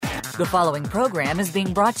The following program is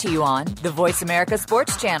being brought to you on the Voice America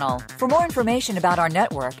Sports Channel. For more information about our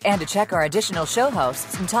network and to check our additional show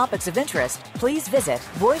hosts and topics of interest, please visit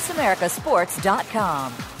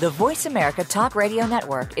voiceamericasports.com. The Voice America Talk Radio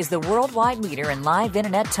Network is the worldwide leader in live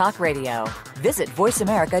Internet talk radio. Visit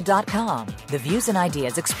voiceamerica.com. The views and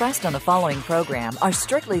ideas expressed on the following program are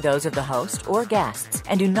strictly those of the host or guests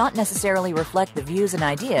and do not necessarily reflect the views and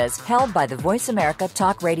ideas held by the Voice America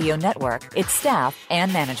Talk Radio Network, its staff,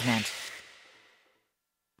 and management.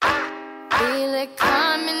 Feel it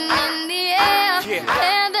coming in the air. Hear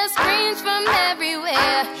the screams from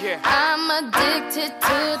everywhere. I'm addicted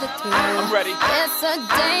to the thrill. I'm ready. It's a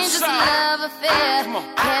dangerous love affair.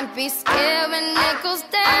 Can't be scared when it goes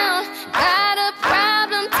down. Got a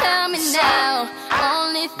problem? Tell me now.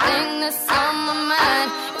 Only thing that's on my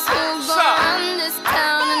mind is who's gonna run this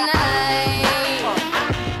town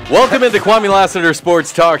tonight. Welcome into Kwamie Lassiter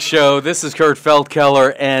Sports Talk Show. This is Kurt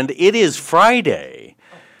Feldkeller, and it is Friday.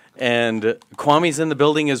 And Kwamie's in the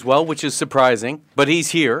building as well, which is surprising, but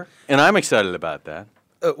he's here, and I'm excited about that.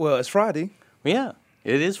 Well, it's Friday. Yeah,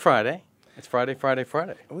 it is Friday. It's Friday.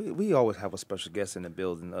 We always have a special guest in the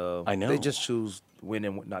building. I know. They just choose when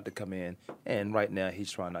and when not to come in, and right now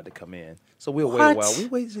he's trying not to come in. So we'll wait a while. We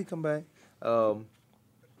wait till he come back.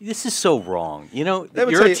 This is so wrong. You know, Let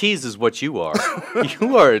me you're tell a tease is what you are.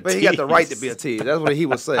 You are a But tease. he got the right to be a tease. That's what he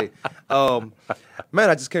would say. Man,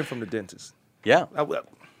 I just came from the dentist. Yeah.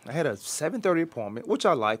 I had a 7:30 appointment, which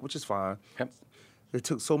I like, which is fine. Yep. They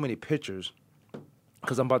took so many pictures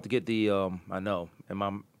because I'm about to get the, and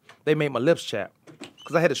they made my lips chapped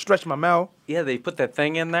because I had to stretch my mouth. Yeah, they put that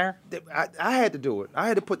thing in there. I had to do it. I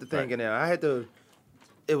had to put the thing in there.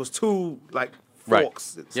 It was two, Right.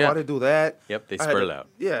 forks. So I had to do that. Yep, they I had spread to- it out.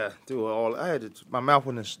 Yeah, do all. My mouth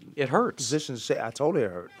was in It hurts. position to say, I told her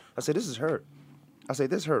it hurt. I said, this is hurt. I said,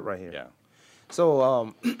 this hurt right here. Yeah.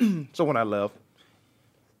 So, so when I left,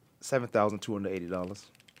 $7,280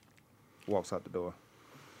 walks out the door.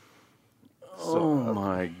 Oh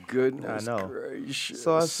my goodness I know. gracious.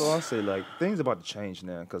 So I say things about to change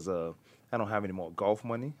now because I don't have any more golf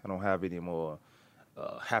money. I don't have any more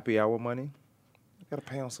happy hour money. I got to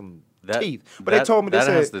pay on some teeth. But they told me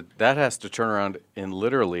that has to turn around in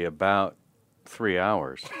literally about 3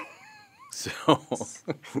 hours. So 'cause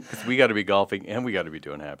we got to be golfing and we got to be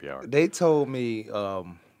doing happy hour. They told me,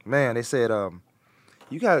 they said,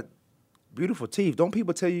 you got beautiful teeth. Don't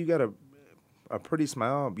people tell you got a pretty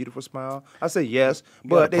smile, a beautiful smile? I said yes,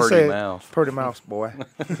 but they said pretty mouth, boy.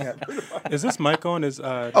 Is this mic on?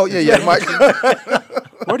 Oh yeah, Mike.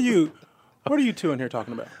 What are you two in here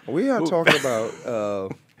talking about? We are talking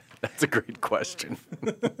about. That's a great question.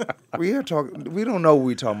 We don't know what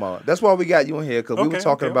we're talking about. That's why we got you in here because we were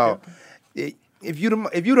talking about. If you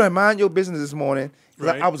don't mind your business this morning,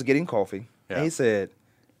 Right. I was getting coffee, and he said,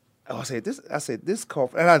 I said this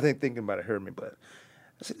coffee, and I think thinking about it hurt me, but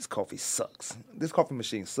I said this coffee sucks. This coffee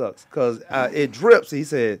machine sucks because it drips. He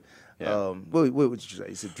said, what would you say?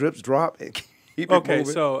 He said drips, drop, and keep it moving.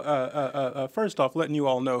 So first off, letting you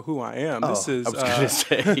all know who I am. This is I was going to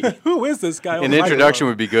say. who is this guy? An introduction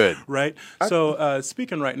would be good. Right. So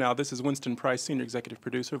speaking right now, this is Winston Price, Senior Executive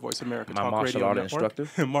Producer, Voice America My Talk martial Radio art Network.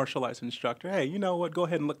 instructor. Martial arts instructor. Hey, you know what? Go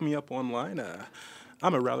ahead and look me up online.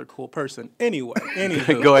 I'm a rather cool person. Anyway.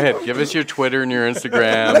 Go ahead. Give us your Twitter and your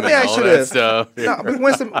Instagram. Let me and ask all you that this. stuff. No, but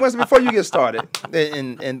Winston, before you get started,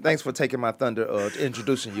 and thanks for taking my thunder,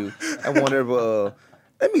 introducing you. I wonder,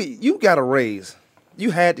 you got a raise. You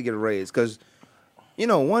had to get a raise because,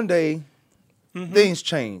 one day things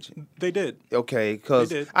change. They did. Okay, because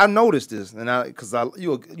They did. I noticed this, and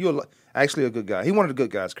you're actually a good guy. He one of the good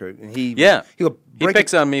guys, Kurt, and he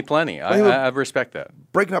picks on me plenty. I respect that.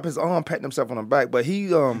 breaking up his arm, patting himself on the back. But he,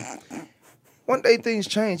 one day things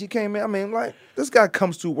change. He came in. I mean, this guy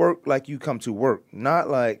comes to work like you come to work, not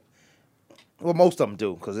like, well, most of them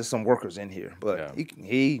do because there's some workers in here. But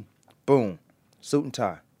he, boom, suit and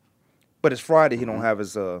tie. But it's Friday. He don't have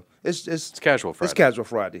his. It's casual Friday. It's casual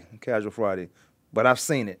Friday. Casual Friday. But I've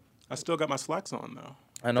seen it. I still got my slacks on, though.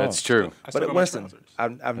 I know That's true. I still But got my Winston, trousers.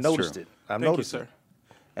 I've noticed true. it. I've Thank you, noticed sir. it.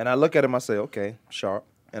 And I look at him. I say, okay, sharp,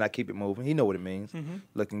 and I keep it moving. He know what it means.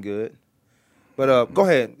 Looking good. But go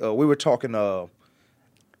ahead. We were talking. It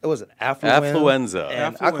was an affluenza.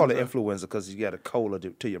 And I call it influenza because you got a cola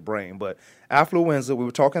to your brain. But affluenza, we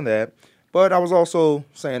were talking that. But I was also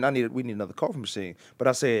saying we need another coffee machine. But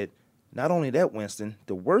I said, not only that, Winston,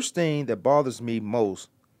 the worst thing that bothers me most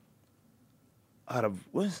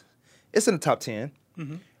it's in the top 10,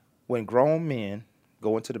 when grown men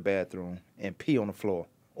go into the bathroom and pee on the floor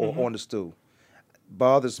or on the stool.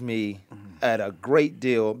 bothers me at a great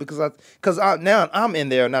deal because now I'm in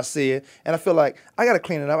there and I see it and I feel like I got to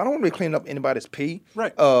clean it up. I don't want to be cleaning up anybody's pee.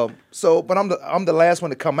 Right. But I'm the last one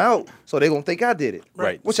to come out, so they're gonna think I did it.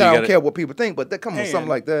 Right. Which So I don't care what people think, but that come on something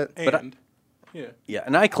like that.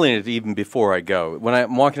 And I clean it even before I go. When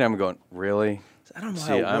I'm walking out, I'm going, really? I don't know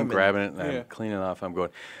See, how I'm grabbing it and I'm cleaning it off. I'm going,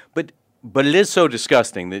 but it is so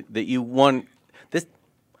disgusting that you want this.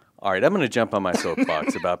 All right, I'm going to jump on my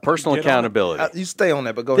soapbox about personal accountability. You stay on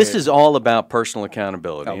that, but go This ahead. is all about personal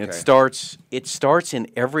accountability. Okay. It starts in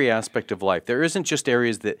every aspect of life. There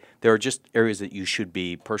are just areas that you should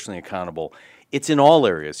be personally accountable. It's in all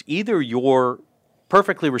areas. Either you're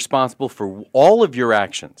perfectly responsible for all of your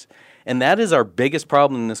actions, and that is our biggest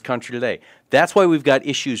problem in this country today. That's why we've got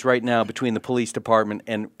issues right now between the police department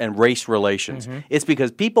and race relations. It's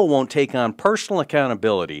because people won't take on personal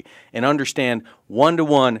accountability and understand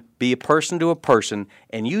one-to-one, be a person to a person,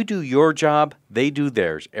 and you do your job, they do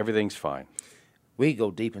theirs. Everything's fine. We go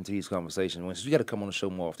deep into these conversations. Winston, you got to come on the show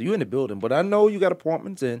more often. You're in the building, but I know you got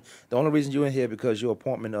appointments, and the only reason you're in here because your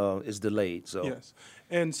appointment is delayed. So yes,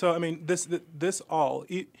 and so I mean, this all,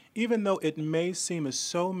 even though it may seem as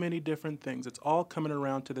so many different things, it's all coming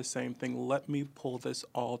around to the same thing. Let me pull this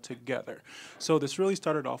all together. So this really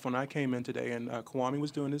started off when I came in today, and Kwamie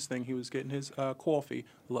was doing his thing. He was getting his coffee.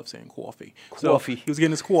 I love saying coffee. Coffee. So he was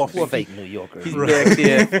getting his coffee. fake New Yorker. He's back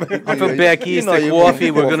there. I'm from back east. The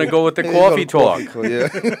coffee. We're going to go with the coffee talk.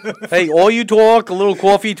 Hey, all you talk, a little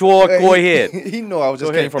coffee talk. Go ahead. He know I was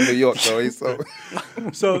just came from New York, so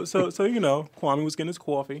So you know, Kwamie was getting his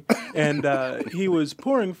coffee, and he was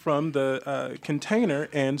pouring from the container.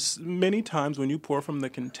 And many times when you pour from the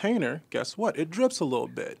container, guess what? It drips a little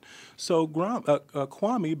bit. So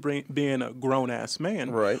Kwamie, being a grown-ass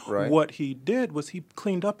man, right. what he did was he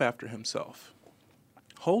cleaned up after himself.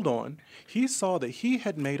 Hold on. He saw that he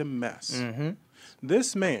had made a mess.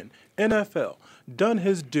 This man, NFL, done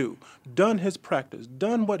his due, done his practice,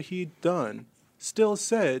 done what he'd done, still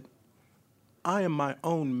said, I am my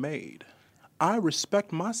own maid. I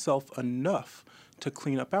respect myself enough to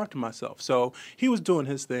clean up after myself. So he was doing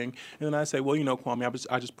his thing, and then I say, well, you know, Kwamie,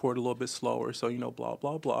 I just poured a little bit slower, so, you know, blah,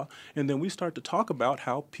 blah, blah. And then we start to talk about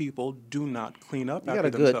how people do not clean up after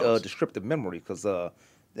themselves. You got a good descriptive memory, because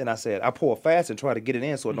then I said, I pour fast and try to get it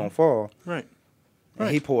in so it don't fall. Right. And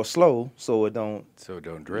he pours slow so it don't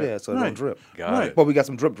drip. Yeah, so it don't drip. Got it. But we got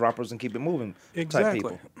some drip droppers and keep it moving type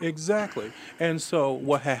people. Exactly. And so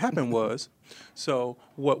what had happened was,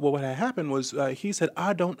 what had happened was he said,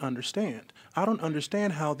 I don't understand. I don't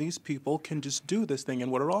understand how these people can just do this thing.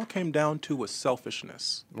 And what it all came down to was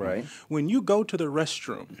selfishness. Right. When you go to the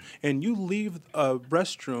restroom and you leave a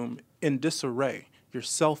restroom in disarray, you're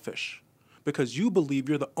selfish, because you believe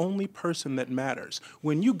you're the only person that matters.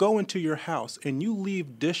 When you go into your house and you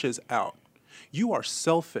leave dishes out, you are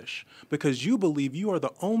selfish because you believe you are the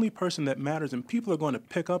only person that matters, and people are going to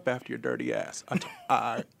pick up after your dirty ass.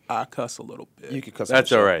 I cuss a little bit. You can cuss.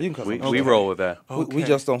 That's all right. We roll with that. Okay. We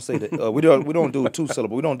just don't say that. We don't do two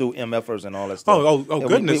syllable. We don't do MFers and all that stuff. Oh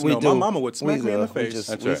goodness, no. My mama would smack me in the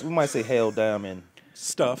face. We might say hell damn and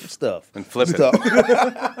stuff and flipping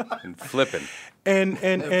and flipping. And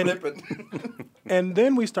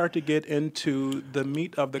then we start to get into the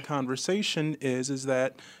meat of the conversation is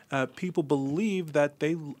that people believe that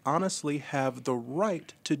they honestly have the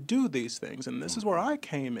right to do these things. And this is where I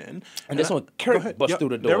came in. And that's when Kurt busts through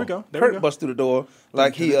the door. There we go. Kurt busts through the door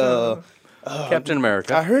like he... Captain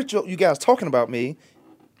America. I heard you guys talking about me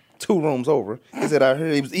 2 rooms over. He said I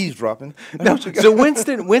heard he was eavesdropping. No, so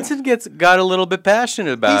Winston got a little bit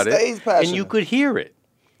passionate about it. He stays passionate. And you could hear it.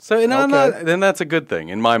 So then that's a good thing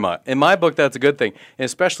in my mind. In my book, that's a good thing. And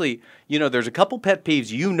especially, you know, there's a couple pet peeves.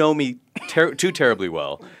 You know me too terribly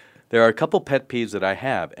well. There are a couple pet peeves that I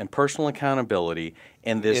have, and personal accountability,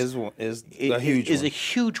 and this is a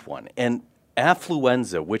huge one. And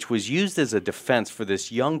affluenza, which was used as a defense for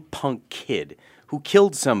this young punk kid who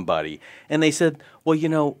killed somebody, and they said, well, you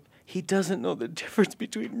know, he doesn't know the difference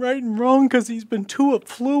between right and wrong because he's been too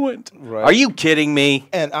affluent. Right. Are you kidding me?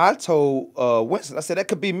 And I told Winston, I said, that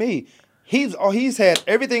could be me. He's had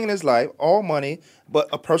everything in his life, all money, but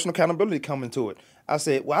a personal accountability coming to it. I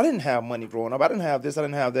said, well, I didn't have money growing up. I didn't have this. I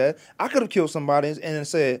didn't have that. I could have killed somebody and then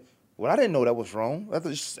said, well, I didn't know that was wrong.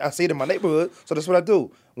 I see it in my neighborhood, so that's what I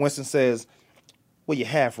do. Winston says, well, you're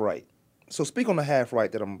half right. So speak on the half right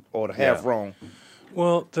or the half wrong.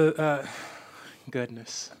 Well,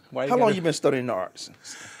 goodness. How long you been studying the arts?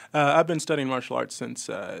 I've been studying martial arts since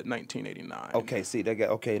 1989. Okay, see,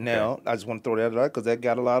 now I just want to throw that out because that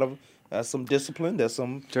got a lot of, some discipline. There's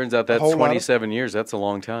some. Turns out that's 27 years. That's a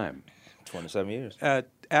long time. 27 years.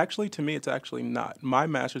 Actually, to me, it's actually not. My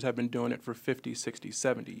masters have been doing it for 50, 60,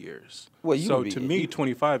 70 years. Well, so to me,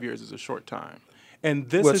 25 years is a short time. And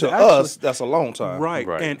this well, is to actually, us, that's a long time. Right.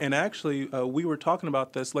 Right. And actually, we were talking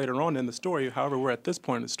about this later on in the story. However, we're at this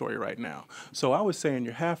point in the story right now. So I was saying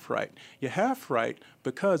you're half right. You're half right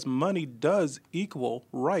because money does equal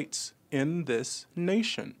rights in this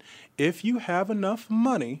nation. If you have enough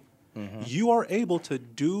money, you are able to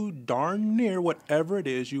do darn near whatever it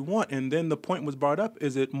is you want. And then the point was brought up,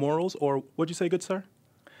 is it morals or, what'd you say, good sir?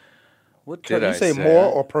 What did I say?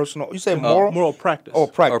 Moral or personal? You say moral? Moral practice. Or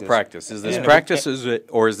practice. Or practice. Is this practice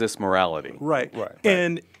or is this morality? Right.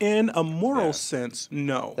 And in a moral sense,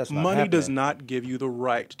 no. That's not Money does happening. not give you the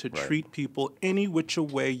right to treat people any which a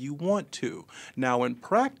way you want to. Now, in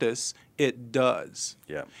practice, it does.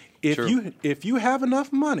 Yeah. If you have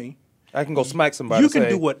enough money, I can go smack somebody. you can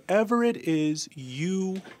do whatever it is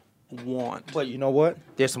you want. But you know what?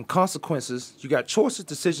 There's some consequences. You got choices,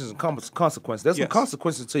 decisions, and consequences. There's some Yes.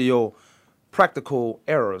 consequences to your practical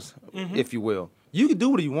errors, if you will. You can do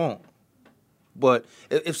what you want. But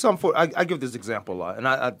if I give this example a lot, and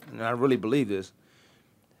I really believe this.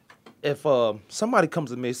 If somebody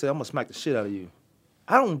comes to me and says, I'm going to smack the shit out of you,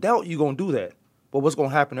 I don't doubt you're going to do that. But what's going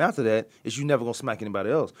to happen after that is you never going to smack anybody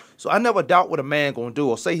else. So I never doubt what a man going to do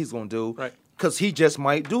or say he's going to do because he just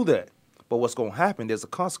might do that. But what's going to happen, there's a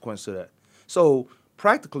consequence to that. So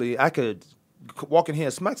practically, I could walk in here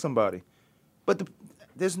and smack somebody. But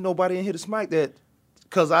there's nobody in here to smack that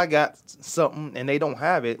because I got something and they don't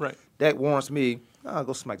have it. Right. That warrants me, I'll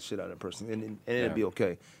go smack the shit out of that person and it'll be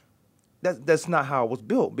okay. That's not how it was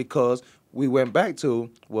built because we went back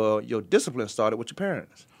to, well, your discipline started with your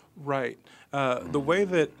parents. Right. The way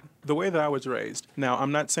that I was raised. Now,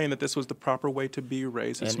 I'm not saying that this was the proper way to be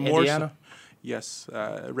raised. It's In more Indiana? Yes,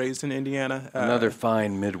 raised in Indiana. Another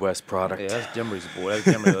fine Midwest product. Yeah, that's Demery's boy.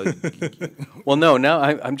 That's Demery. Well, no, now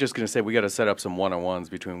I'm just going to say we got to set up some one-on-ones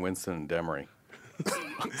between Winston and Demery.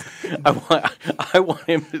 I want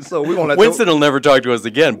him to. So we gonna let Winston will never talk to us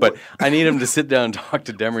again, but I need him to sit down and talk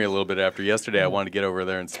to Demery a little bit after yesterday. I wanted to get over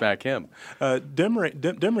there and smack him.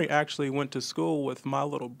 Demery actually went to school with my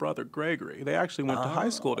little brother Gregory. They actually went to high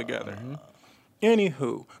school together.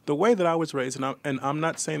 Anywho, the way that I was raised, and I'm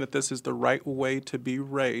not saying that this is the right way to be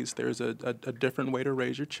raised. There's a different way to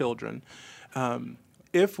raise your children.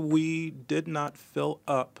 If we did not fill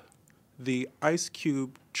up the ice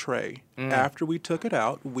cube tray after we took it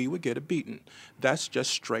out, we would get a beating. That's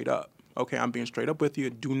just straight up. Okay, I'm being straight up with you.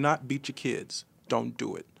 Do not beat your kids. Don't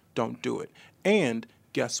do it. Don't do it. And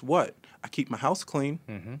guess what? I keep my house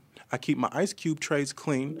clean. I keep my ice cube trays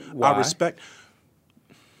clean. Why? I respect,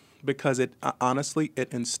 because it honestly,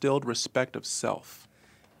 it instilled respect of self.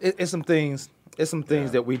 It's some things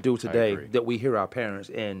that we do today agree. that we hear our parents,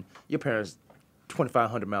 and your parents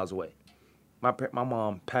 2,500 miles away. My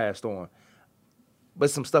mom passed on,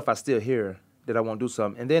 but some stuff I still hear that I want to do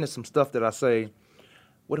something, and then there's some stuff that I say,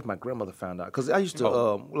 what if my grandmother found out? Because I used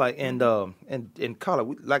to in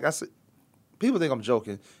college, like I said, people think I'm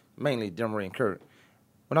joking, mainly Demery and Kurt.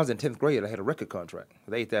 When I was in 10th grade, I had a record contract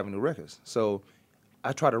with 8th Avenue Records, so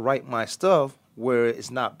I try to write my stuff where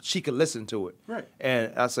it's not, she could listen to it. Right.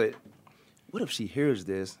 And I say, what if she hears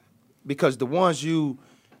this? Because the ones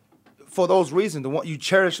for those reasons, the one you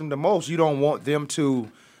cherish them the most, you don't want them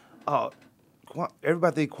to,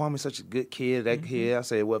 everybody think Kwamie's such a good kid, that kid. I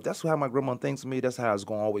say, well, if that's how my grandma thinks of me, that's how it's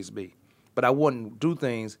going to always be. But I wouldn't do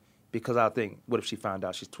things because I think, what if she found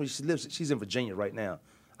out? She's in Virginia right now.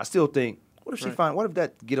 I still think, what if she what if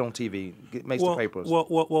that get on TV, makes the papers?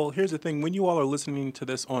 Well, here's the thing. When you all are listening to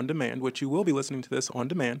this on demand, which you will be listening to this on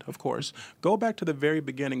demand, of course, go back to the very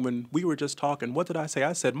beginning when we were just talking. What did I say?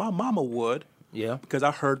 I said my mama would. Yeah. Because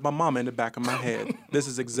I heard my mama in the back of my head. This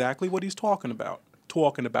is exactly what he's talking about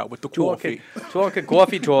with the coffee.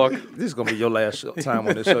 Coffee talk. This is going to be your last time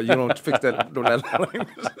on this show. You don't fix that.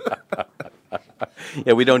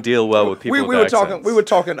 Yeah, we don't deal well with people we with were accents. talking. We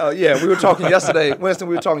were talking yesterday, Winston.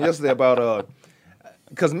 We were talking yesterday about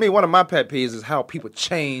because one of my pet peeves is how people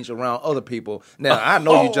change around other people. Now I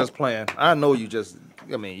know you just playing. I know you just.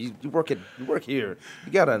 I mean, you work here.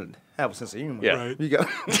 You gotta have a sense of humor. Yeah, right. You got.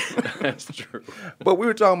 That's true. But we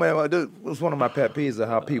were talking about this was one of my pet peeves of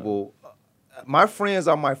how people. My friends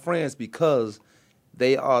are my friends because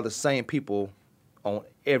they are the same people on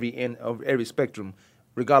every end of every spectrum,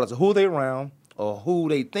 regardless of who they're around or who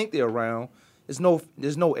they think they're around. There's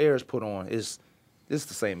no airs put on. It's the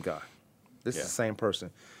same guy. This is the same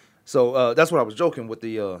person. So that's what I was joking with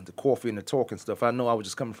the coffee and the talk and stuff. I know I was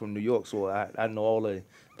just coming from New York, so I know all the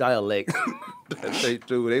dialect that they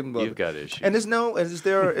do. You've got issues. And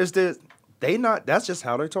that's just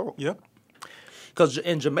how they talk. Yep. Because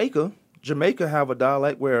in Jamaica, Jamaica have a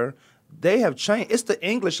dialect where they have changed. It's the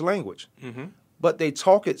English language, but they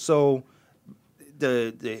talk it so.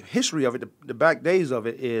 The history of it, the back days of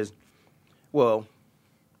it is, well,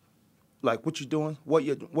 like what you doing, what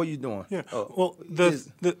you doing. Yeah. Well,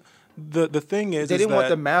 the thing is, they didn't want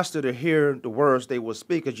the master to hear the words they would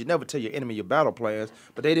speak, because you never tell your enemy your battle plans.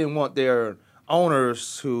 But they didn't want their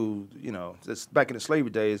owners, who back in the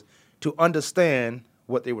slavery days, to understand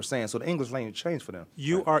what they were saying. So the English language changed for them.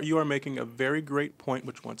 You are making a very great point,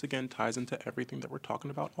 which once again ties into everything that we're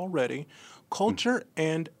talking about already. Culture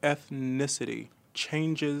and ethnicity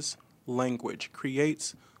changes language,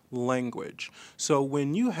 creates language. So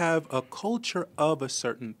when you have a culture of a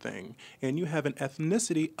certain thing and you have an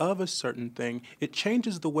ethnicity of a certain thing, it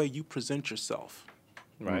changes the way you present yourself.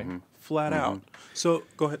 Right. Flat out. So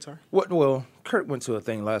go ahead, sorry. Well, Kurt went to a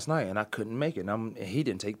thing last night and I couldn't make it. And he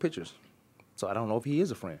didn't take pictures. So I don't know if he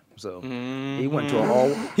is a friend. So he went to an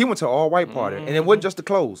all white party, and it wasn't just the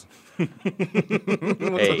clothes.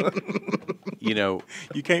 Hey, you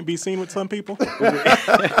can't be seen with some people.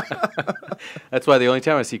 That's why the only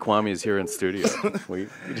time I see Kwamie is here in studio.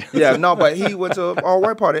 But he went to an all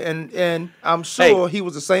white party, and I'm sure he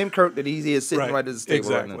was the same Kurt that he is sitting right at this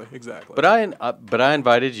table right now. Exactly. But I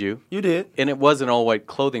invited you. You did, and it was an all white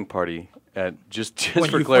clothing party. Just for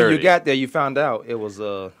clarity. When you got there, you found out it was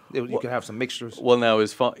you could have some mixtures. Well, now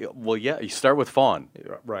is fawn. Well, yeah, you start with fawn,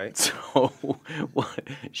 right? So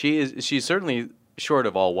she's certainly short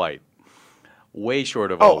of all white, way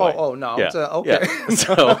short of all white. Oh no, yeah. Okay.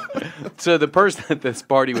 Yeah. So the person that this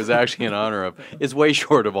party was actually in honor of is way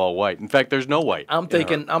short of all white. In fact, there's no white. I'm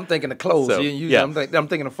thinking of clothes. So, I'm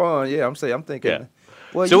thinking of fawn. Yeah, I'm thinking. Yeah.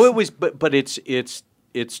 Well, so it was, but it's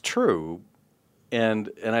true.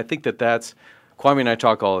 And I think that's Kwamie and I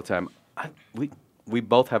talk all the time. We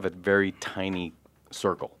both have a very tiny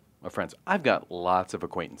circle of friends. I've got lots of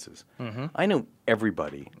acquaintances. I know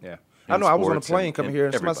everybody. Yeah, I know. I was on a plane coming here,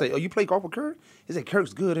 and somebody say, "Oh, you play golf with Kirk?" He said,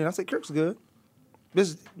 "Kirk's good," and I said, "Kirk's good." This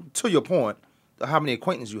is, to your point, how many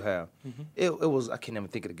acquaintances you have. It was, I can't even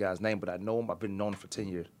think of the guy's name, but I know him. I've been known him for 10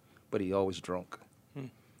 years, but he always drunk.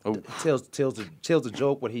 Oh. Tells the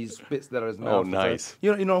joke when he spits that out of his mouth. Oh, nice.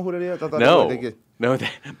 You know who that is? No,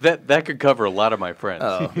 that could cover a lot of my friends,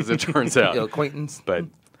 as it turns out. Your acquaintance. But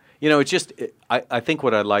it's just I think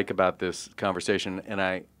what I like about this conversation, and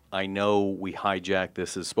I know we hijacked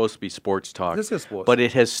this. It's supposed to be sports talk. This is sports, but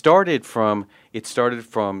it started from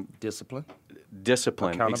discipline.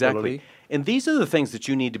 Exactly. And these are the things that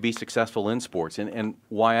you need to be successful in sports. And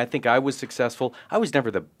why I think I was successful, I was never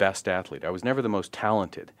the best athlete. I was never the most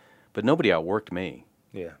talented. But nobody outworked me.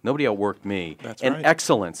 Yeah. Nobody outworked me. That's and right.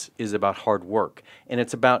 Excellence is about hard work. And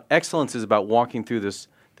excellence is about walking through this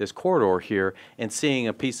corridor here and seeing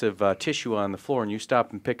a piece of tissue on the floor, and you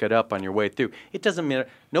stop and pick it up on your way through. It doesn't matter.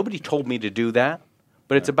 Nobody told me to do that,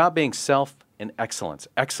 but it's about being self and excellence.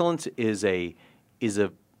 Excellence is a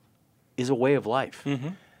way of life.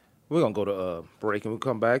 We're gonna go to a break, and we'll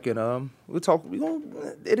come back and we'll talk.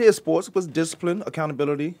 It is sports, it was discipline,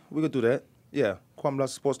 accountability. We're gonna do that. Yeah, Kwamie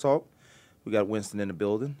Lassiter Sports Talk. We got Winston in the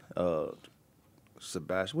building.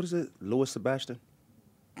 Sebastian, what is it? Louis Sebastian.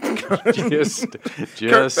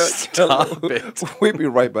 just stop it. We'll be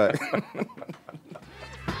right back.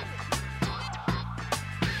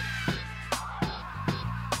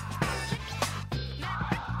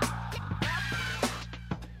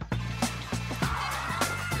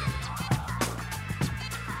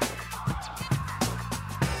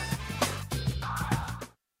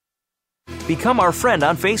 Become our friend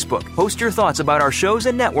on Facebook. Post your thoughts about our shows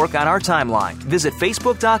and network on our timeline. Visit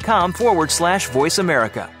Facebook.com/Voice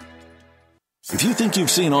America. If you think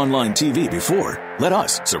you've seen online TV before, let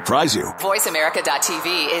us surprise you.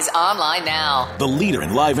 VoiceAmerica.tv is online now. The leader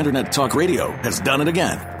in live internet talk radio has done it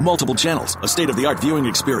again. Multiple channels, a state-of-the-art viewing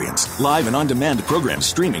experience, live and on-demand programs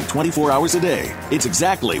streaming 24 hours a day. It's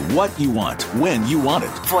exactly what you want, when you want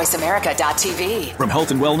it. VoiceAmerica.tv. From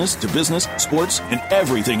health and wellness to business, sports, and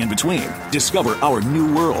everything in between. Discover our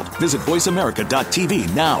new world. Visit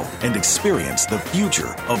VoiceAmerica.tv now and experience the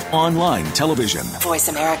future of online television.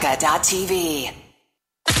 VoiceAmerica.tv.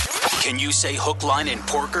 Can you say hook, line, and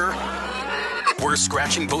porker? We're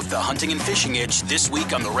scratching both the hunting and fishing itch this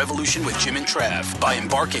week on The Revolution with Jim and Trav by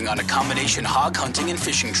embarking on a combination hog hunting and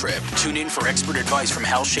fishing trip. Tune in for expert advice from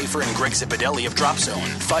Hal Schaefer and Greg Zipadelli of Drop Zone,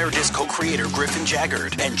 Fire Disc co-creator Griffin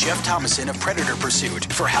Jaggard, and Jeff Thomason of Predator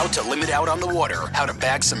Pursuit for how to limit out on the water, how to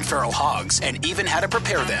bag some feral hogs, and even how to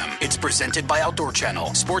prepare them. It's presented by Outdoor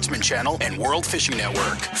Channel, Sportsman Channel, and World Fishing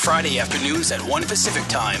Network. Friday afternoons at 1 Pacific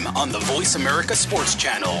Time on the Voice America Sports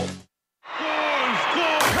Channel.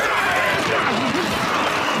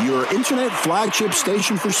 You're internet flagship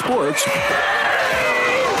station for sports.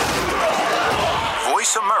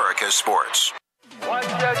 Voice America Sports.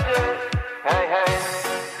 Hey, hey,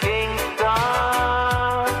 Kingston,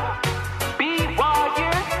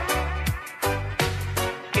 BYU,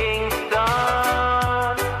 Kingston,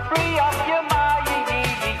 free up your mind.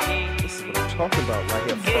 This is what I'm talking about right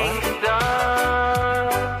here. Kingston,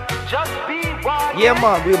 just BYU. Yeah,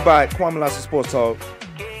 man, we're by Kwamie Lassiter Sports Talk.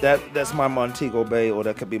 That's my Montego Bay, or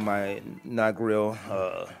that could be my Negril.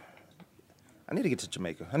 I need to get to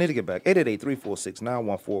Jamaica. I need to get back.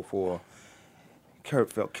 888-346-9144. Kurt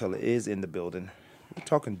Feldkeller is in the building. We're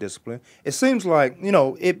talking discipline. It seems like,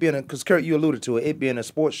 it being because Kurt, you alluded to it being a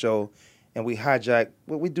sports show, and we hijack.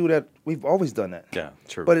 Well, we do that. We've always done that. Yeah,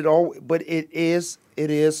 true. But it is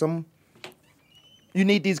some. You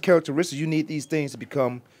need these characteristics. You need these things to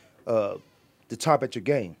become the top at your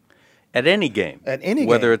game. At any game.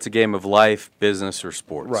 Whether it's a game of life, business, or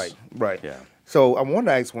sports. Right. Yeah. So I wanted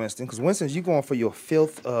to ask Winston, because Winston, you going for your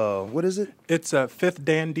fifth, what is it? It's a fifth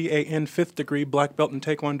Dan, D-A-N, fifth degree black belt in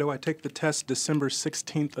Taekwondo. I take the test December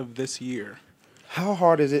 16th of this year. How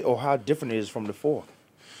hard is it, or how different it is from the fourth?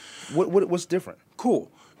 What's different?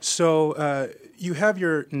 Cool. So you have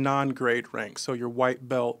your non-grade ranks, so your white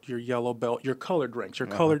belt, your yellow belt, your colored ranks, your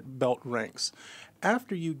colored belt ranks.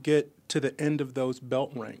 After you get to the end of those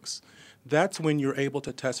belt ranks, that's when you're able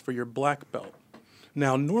to test for your black belt.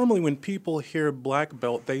 Now, normally when people hear black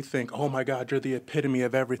belt, they think, oh, my God, you're the epitome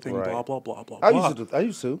of everything, blah, blah, blah, blah, blah. I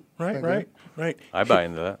used to. Right. I buy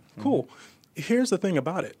into that. Cool. Here's the thing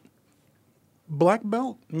about it. Black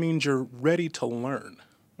belt means you're ready to learn.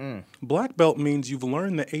 Black belt means you've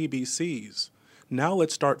learned the ABCs. Now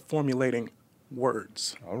let's start formulating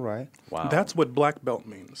words. All right. Wow. That's what black belt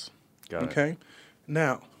means. Got it. Okay?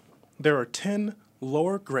 Now, there are 10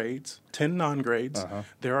 lower grades, 10 non-grades.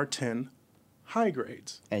 There are 10 high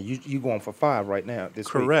grades. And you going for 5 right now this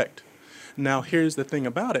week. Correct. Now, here's the thing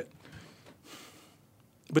about it.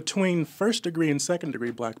 Between first degree and second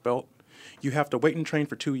degree black belt, you have to wait and train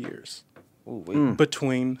for 2 years.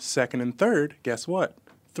 Between second and third, guess what?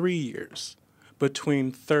 3 years.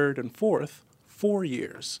 Between third and fourth, 4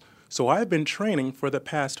 years. So I've been training for the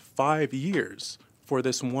past 5 years for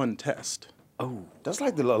this one test. Oh, that's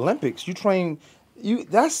like the Olympics. You train,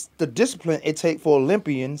 that's the discipline it takes for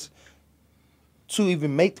Olympians to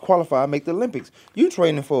even qualify, make the Olympics. You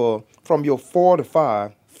training from your 4 to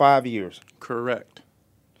 5 years. Correct.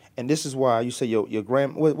 And this is why you say your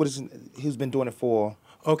grand, what is it, he's been doing it for?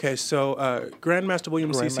 Okay, so Grandmaster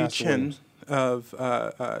William C.C. Chin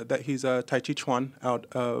that he's Tai Chi Chuan out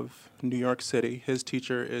of New York City. His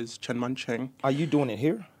teacher is Chen Man Cheng. Are you doing it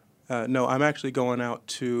here? No, I'm actually going out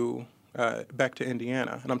to back to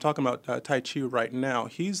Indiana, and I'm talking about Tai Chi right now.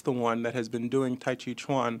 He's the one that has been doing Tai Chi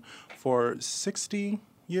Chuan for 60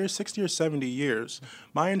 or 70 years.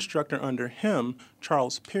 My instructor under him,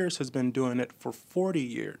 Charles Pierce, has been doing it for 40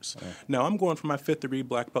 years. Now, I'm going for my 5th degree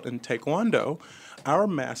black belt in Taekwondo. Our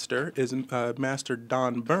master is Master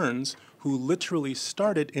Don Burns, who literally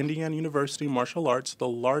started Indiana University Martial Arts, the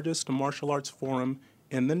largest martial arts forum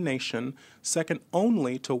in the nation, second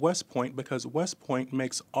only to West Point, because West Point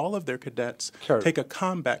makes all of their cadets take a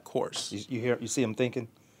combat course. You see him thinking?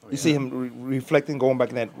 You see him reflecting, going back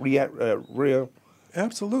in that real?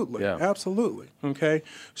 Absolutely. Absolutely. Okay.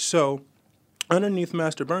 So underneath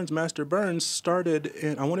Master Burns started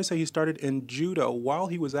in, I want to say he started in judo while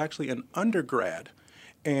he was actually an undergrad.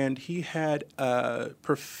 And he had a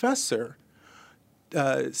professor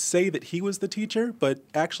say that he was the teacher, but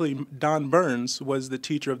actually Don Burns was the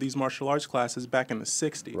teacher of these martial arts classes back in the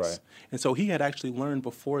 60s. Right. And so he had actually learned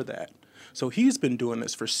before that. So he's been doing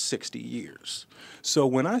this for 60 years. So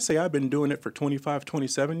when I say I've been doing it for 25,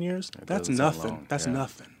 27 years, that's nothing. That's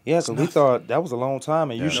nothing. Yeah, because we thought that was a long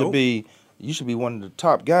time, and you should be one of the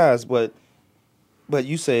top guys, but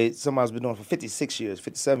you say somebody's been doing it for 56 years,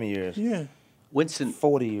 57 years. Yeah. Winston,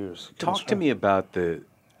 40 years. Talk to me about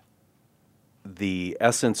the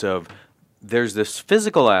essence of, there's this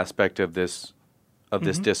physical aspect of this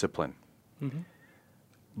discipline.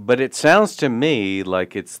 But it sounds to me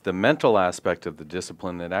like it's the mental aspect of the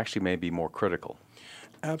discipline that actually may be more critical.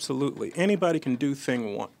 Absolutely. Anybody can do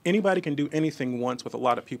anything once with a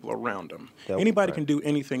lot of people around them. Anybody can do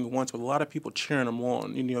anything once with a lot of people cheering them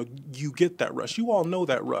on. You get that rush. You all know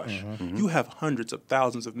that rush. You have hundreds of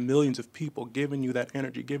thousands of millions of people giving you that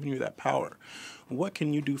energy, giving you that power. What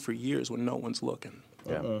can you do for years when no one's looking?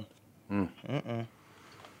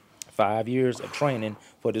 5 years of training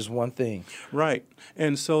for this one thing. Right.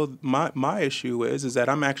 And so my issue is that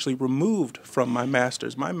I'm actually removed from my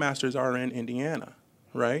masters. My masters are in Indiana.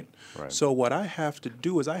 right? So what I have to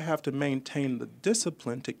do is I have to maintain the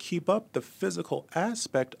discipline to keep up the physical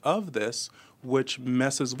aspect of this, which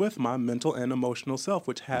messes with my mental and emotional self,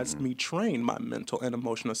 which has me train my mental and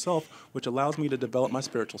emotional self, which allows me to develop my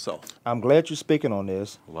spiritual self. I'm glad you're speaking on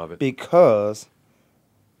this. Love it. Because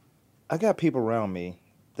I got people around me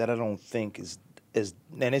that I don't think is and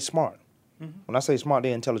they're smart. When I say smart,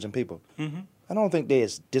 they're intelligent people. I don't think they're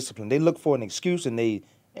as disciplined. They look for an excuse and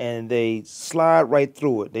they slide right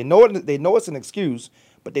through it. They know it's an excuse,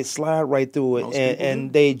 but they slide right through it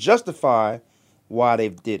and they justify why they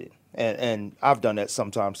did it. And I've done that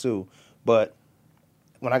sometimes too. But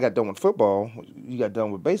when I got done with football, you got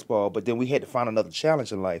done with baseball, but then we had to find another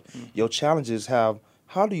challenge in life. Your challenges how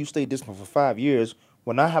do you stay disciplined for 5 years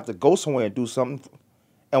when I have to go somewhere and do something?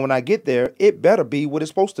 And when I get there, it better be what it's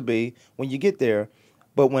supposed to be when you get there.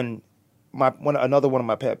 But another one of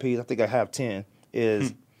my pet peeves, I think I have 10,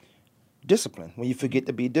 is discipline. When you forget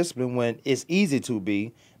to be disciplined, when it's easy to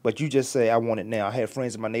be, but you just say, I want it now. I had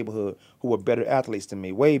friends in my neighborhood who were better athletes than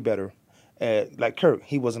me, way better. Like Kirk,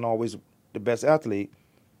 he wasn't always the best athlete.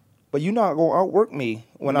 But you're not going to outwork me.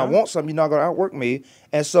 When I want something, you're not going to outwork me.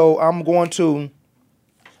 And so I'm going to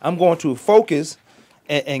focus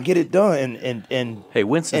and get it done. And hey,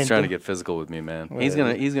 Winston's trying to get physical with me, man. He's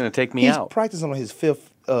gonna take me out. He's practicing on his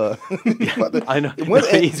fifth. I know.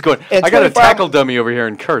 He's going. I got a tackle dummy over here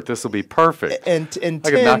in Kurt. This will be perfect. And I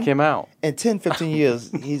could knock him out. In 10, 15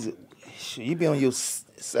 years, you be on your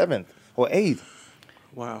 7th or 8th.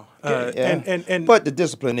 Wow. But the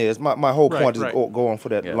discipline is my whole point is going for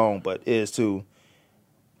that long, but is to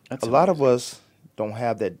a lot of us don't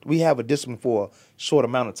have that. We have a discipline for a short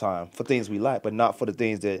amount of time for things we like, but not for the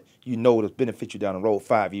things that you know will benefit you down the road,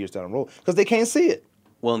 5 years down the road, because they can't see it.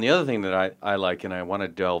 Well, and the other thing that I like, and I want to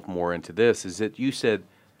delve more into this, is that you said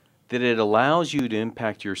that it allows you to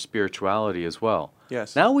impact your spirituality as well.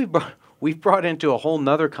 Yes. Now we've brought into a whole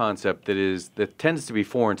nother concept that tends to be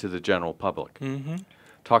foreign to the general public.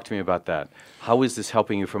 Talk to me about that. How is this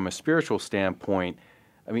helping you from a spiritual standpoint?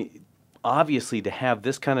 I mean, obviously, to have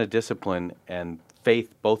this kind of discipline and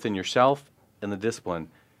faith both in yourself and the discipline,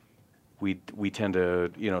 we tend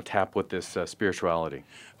to tap with this spirituality.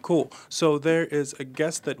 Cool. So there is a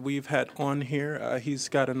guest that we've had on here. He's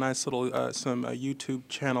got a nice little some YouTube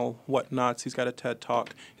channel, whatnots. He's got a TED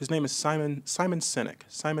Talk. His name is Simon Sinek.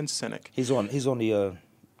 Simon Sinek. He's on the.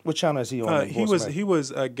 What channel is he on? He was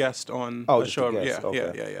a guest on a show.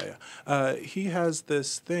 Yeah. He has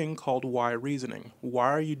this thing called why reasoning. Why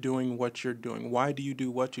are you doing what you're doing? Why do you do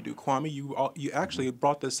what you do? Kwamie, you actually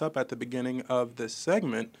brought this up at the beginning of this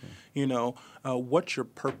segment. What's your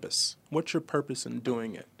purpose? What's your purpose in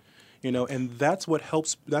doing it? And that's what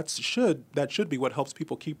helps. That should be what helps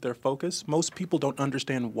people keep their focus. Most people don't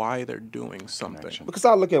understand why they're doing something. Because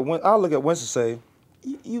I look at Winston and say,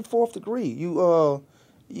 you 4th degree. You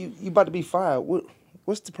about to be fired.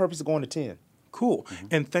 What's the purpose of going to 10? Cool.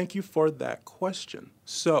 And thank you for that question.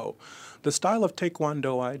 So, the style of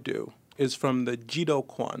Taekwondo I do is from the Jido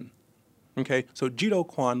Kwan. Okay? So, Jido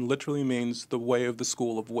Kwan literally means the way of the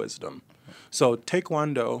school of wisdom. So,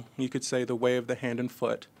 Taekwondo, you could say the way of the hand and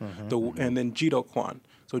foot, and then Jido Kwan.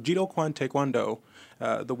 So, Jido Kwan Taekwondo,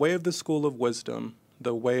 the way of the school of wisdom,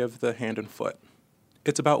 the way of the hand and foot.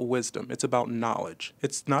 It's about wisdom. It's about knowledge.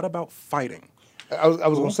 It's not about fighting. I was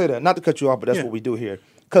going to say that, not to cut you off, but that's what we do here.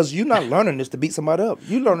 Because you're not learning this to beat somebody up.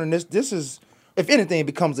 You're learning this. This is, if anything, it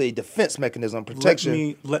becomes a defense mechanism,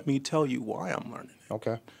 protection. Let me tell you why I'm learning it.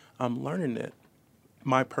 Okay. I'm learning it.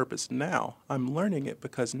 My purpose now, I'm learning it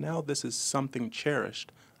because now this is something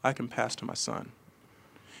cherished I can pass to my son.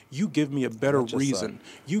 You give me a better reason.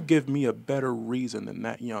 You give me a better reason than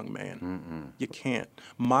that young man. You can't.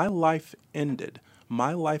 My life ended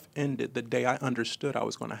the day I understood I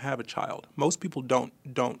was going to have a child. Most people don't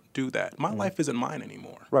do that. My life isn't mine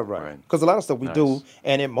anymore. Right. Because a lot of stuff we do,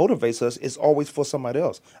 and it motivates us, is always for somebody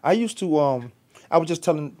else. I used to, I was just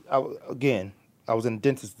telling, I was in the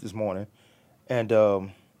dentist this morning,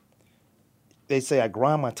 and they say I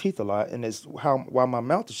grind my teeth a lot, and it's why my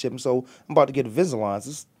mouth is shipping. So I'm about to get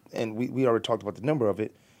Invisalign, and we already talked about the number of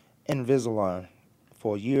it, Invisalign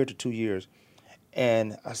for a year to 2 years.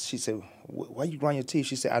 And she said, why you grind your teeth?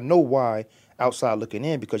 She said, I know why outside looking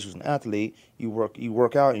in, because you're an athlete, you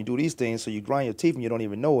work out and you do these things, so you grind your teeth and you don't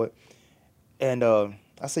even know it. And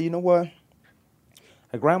I said, you know what?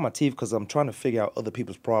 I grind my teeth because I'm trying to figure out other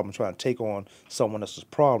people's problems, trying to take on someone else's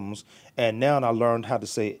problems. And now I learned how to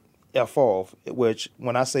say F off, which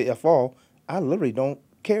when I say F off, I literally don't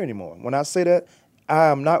care anymore. When I say that,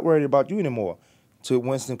 I'm not worried about you anymore. To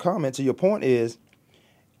Winston's comment, to your point is,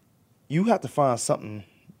 you have to find something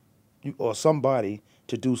or somebody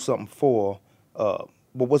to do something for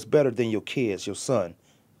But what's better than your kids, your son,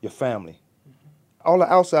 your family? All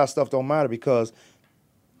the outside stuff don't matter because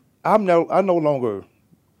I no longer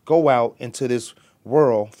go out into this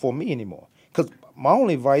world for me anymore. Because my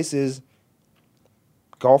only vice is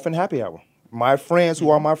golf and happy hour. My friends who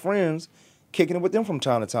are my friends, kicking it with them from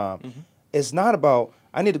time to time. It's not about,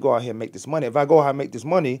 I need to go out here and make this money. If I go out and make this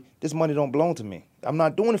money don't belong to me. I'm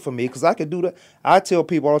not doing it for me because I could do that. I tell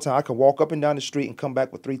people all the time, I can walk up and down the street and come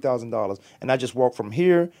back with $3,000, and I just walk from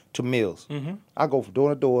here to Mills. I go from door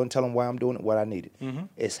to door and tell them why I'm doing it, what I needed.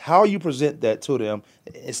 It's how you present that to them.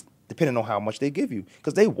 It's depending on how much they give you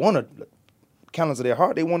because they want to, counters of their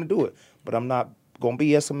heart, they want to do it. But I'm not going to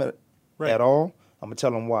BS them at all. I'm going to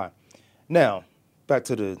tell them why. Now, back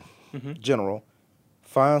to the general.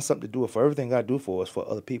 Find something to do it for. Everything I do for is for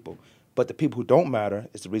other people. But the people who don't matter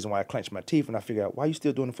is the reason why I clench my teeth and I figure out why you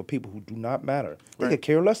still doing it for people who do not matter. They could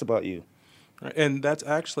care less about you. Right. And that's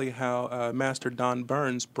actually how Master Don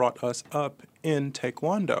Burns brought us up in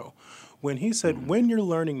Taekwondo. When he said, when you're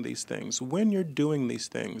learning these things, when you're doing these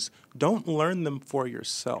things, don't learn them for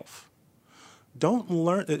yourself. Don't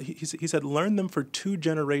learn, he said, learn them for 2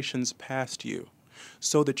 generations past you.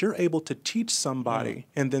 So that you're able to teach somebody,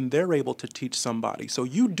 and then they're able to teach somebody. So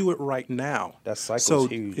you do it right now. That cycle's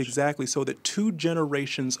huge. Exactly. So that 2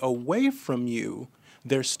 generations away from you,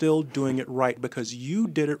 they're still doing it right because you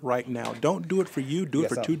did it right now. Don't do it for you. Do it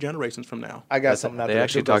for 2 generations from now. I got something out there. They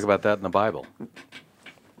actually talk about that in the Bible.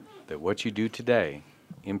 That what you do today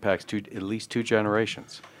impacts at least 2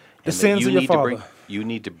 generations. The sins of your father. You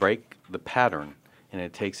need to break the pattern, and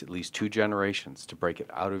it takes at least 2 generations to break it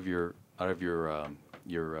out of your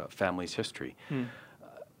family's history.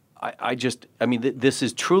 I mean, this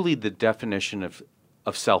is truly the definition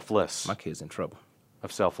of selfless. My kid's in trouble.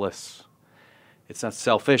 Of selfless. It's not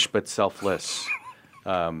selfish, but selfless.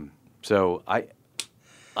 So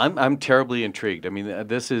I'm terribly intrigued. I mean,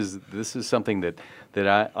 this is something that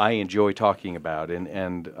I enjoy talking about,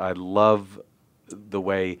 and I love the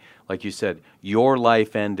way, like you said, your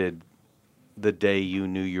life ended the day you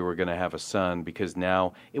knew you were going to have a son, because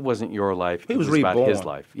now it wasn't your life; it was reborn. about his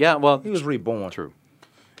life. Yeah, well, he was reborn. True.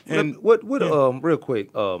 And real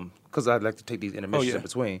quick, because I'd like to take these intermissions in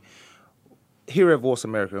between. Here at Voice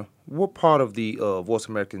America, what part of the Voice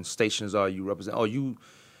American stations are you representing? Are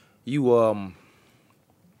you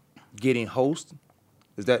getting host?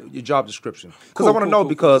 Is that your job description? Because I want to know,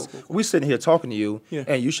 because we're sitting here talking to you,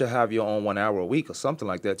 and you should have your own 1 hour a week or something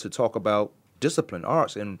like that to talk about discipline,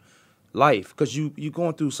 arts, and life. Because you're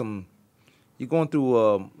on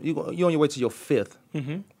your way to your 5th,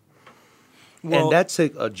 well, and that's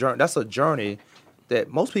a journey. That's a journey that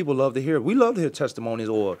most people love to hear. We love to hear testimonies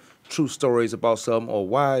or true stories about something, or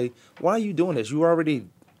why are you doing this? You're already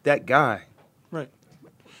that guy, right?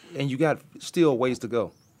 And you got still ways to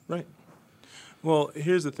go, right? Well,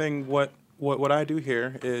 here's the thing. What I do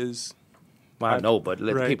here is, I know, but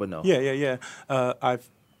let people know. Yeah.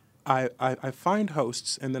 I find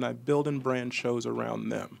hosts, and then I build and brand shows around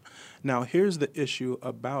them. Now, here's the issue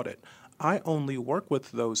about it. I only work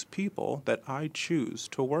with those people that I choose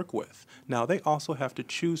to work with. Now, they also have to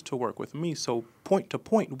choose to work with me, so point to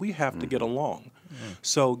point, we have to get along.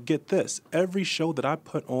 So get this, every show that I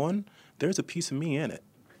put on, there's a piece of me in it.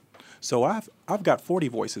 So I've got 40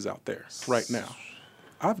 voices out there right now.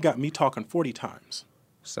 I've got me talking 40 times.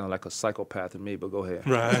 Sound like a psychopath to me, but go ahead.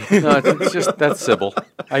 Right. No, it's just, that's Sybil.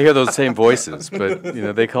 I hear those same voices, but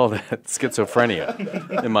they call that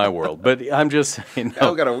schizophrenia in my world. But I'm just saying.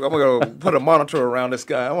 No. I'm gonna put a monitor around this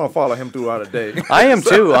guy. I want to follow him throughout the day. I am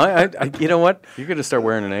too. I you know what? You're gonna start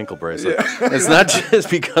wearing an ankle bracelet. Yeah. It's not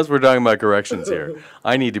just because we're talking about corrections here.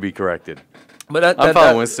 I need to be corrected. But I'm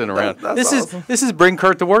following Winston around. This is bring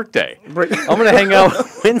Kurt to work day. I'm gonna hang out.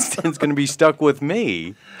 Winston's gonna be stuck with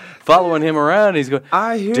me, following him around. He's going,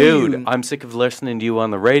 dude, I'm sick of listening to you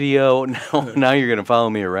on the radio. Now you're going to follow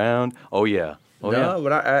me around. Oh, yeah. But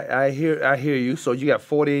I hear you. So you got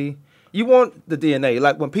 40. You want the DNA.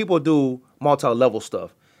 Like when people do multi-level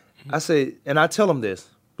stuff, I say, and I tell them this.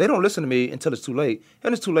 They don't listen to me until it's too late.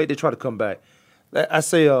 And it's too late, they try to come back. I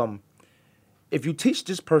say, if you teach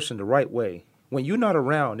this person the right way, when you're not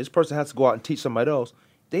around, this person has to go out and teach somebody else.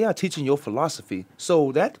 They are teaching your philosophy.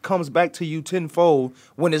 So that comes back to you tenfold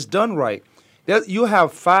when it's done right. You'll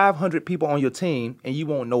have 500 people on your team, and you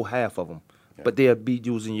won't know half of them. Yeah. But they'll be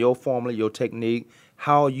using your formula, your technique,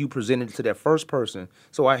 how you present it to that first person.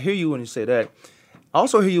 So I hear you when you say that. I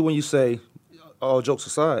also hear you when you say, all jokes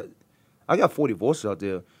aside, I got 40 voices out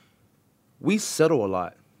there. We settle a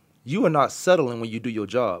lot. You are not settling when you do your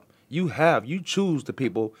job. You choose the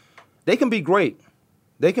people. They can be great.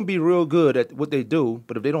 They can be real good at what they do,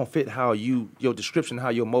 but if they don't fit how your description, how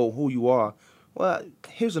you mold, who you are, well,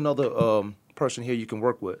 here's another person here you can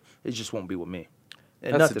work with. It just won't be with me.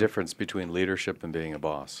 And that's the difference between leadership and being a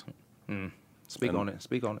boss. Speak on it.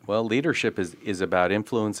 Well, leadership is about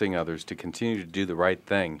influencing others to continue to do the right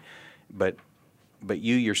thing, but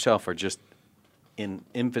you yourself are just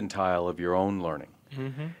infantile of your own learning.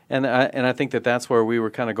 Mm-hmm. And I think that's where we were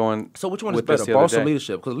kind of going. So which one is better, boss or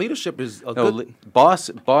leadership? Because leadership is a good... Boss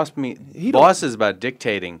is about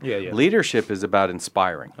dictating. Yeah. Leadership is about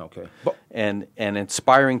inspiring. Okay. And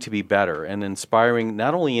inspiring to be better, and inspiring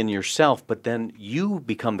not only in yourself, but then you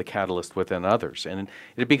become the catalyst within others. And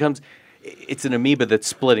it's an amoeba that's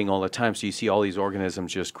splitting all the time, so you see all these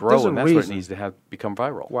organisms just grow, and that's what it needs to become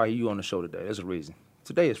viral. Why are you on the show today? There's a reason.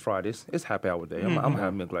 Today is Friday. It's happy hour day. I'm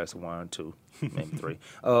having me a glass of wine, 2, maybe 3.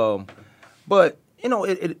 But,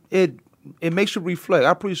 it makes you reflect. I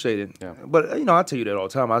appreciate it. Yeah. But, I tell you that all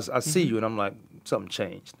the time. I see you, and I'm like, something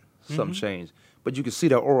changed. Something changed. But you can see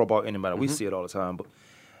that aura about anybody. We see it all the time. But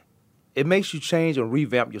it makes you change and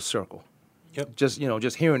revamp your circle. Yep.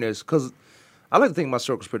 Just hearing this. Because I like to think my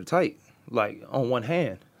circle's pretty tight, like on one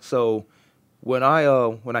hand. So... When I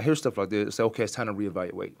hear stuff like this, I say, okay, it's time to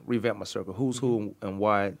reevaluate, revamp my circle. Who's who and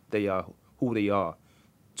why they are who they are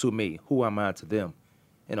to me. Who am I to them?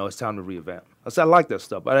 It's time to revamp. I like that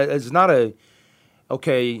stuff. But it's not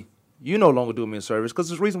okay, you no longer do me a service, because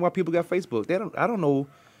there's a reason why people got Facebook. I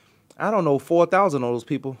don't know 4,000 of those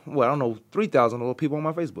people. Well, I don't know 3,000 of those people on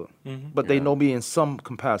my Facebook. Mm-hmm. But they know me in some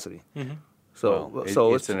capacity. Mm-hmm.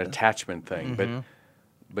 So it's an attachment thing.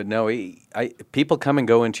 But no, people come and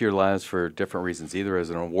go into your lives for different reasons, either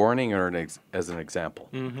as a warning or as an example.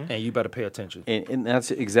 Mm-hmm. And you better pay attention. And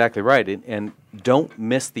that's exactly right. And don't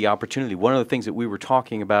miss the opportunity. One of the things that we were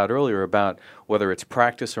talking about earlier about whether it's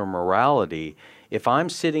practice or morality, if I'm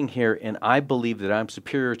sitting here and I believe that I'm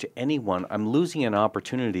superior to anyone, I'm losing an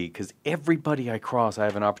opportunity, because everybody I cross, I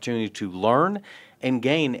have an opportunity to learn and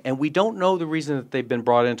gain, and we don't know the reason that they've been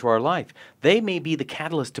brought into our life. They may be the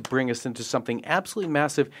catalyst to bring us into something absolutely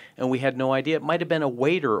massive, and we had no idea. It might have been a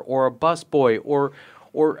waiter or a busboy, or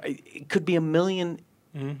it could be a million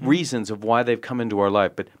reasons of why they've come into our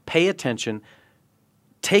life. But pay attention,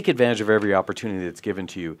 take advantage of every opportunity that's given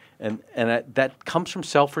to you, and that comes from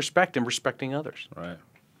self-respect and respecting others. Right.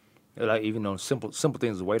 Like even on simple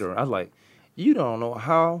things as a waiter, I like, you don't know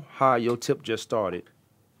how high your tip just started,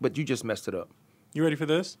 but you just messed it up. You ready for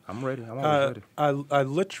this? I'm ready. I'm always ready. I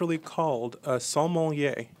literally called a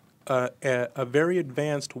sommelier, a very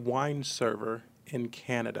advanced wine server in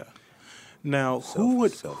Canada. Now, who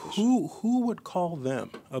would call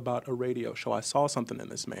them about a radio show? I saw something in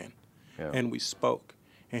this man, and we spoke,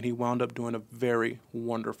 and he wound up doing a very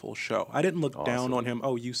wonderful show. I didn't look down on him.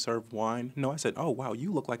 Oh, you serve wine? No, I said, oh, wow,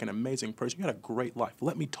 you look like an amazing person. You had a great life.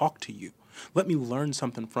 Let me talk to you. Let me learn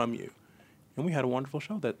something from you. And we had a wonderful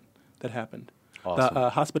show that happened. Awesome. The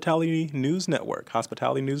Hospitality News Network Is on the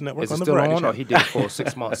it still variety on, show. or he did it for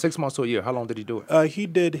 6 months? 6 months to a year. How long did he do it? He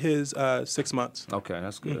did his 6 months. Okay,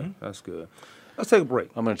 that's good. Mm-hmm. That's good. Let's take a break.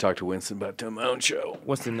 I'm going to talk to Winston about doing my own show.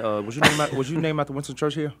 Winston, was you named after Winston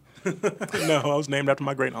Churchill? No, I was named after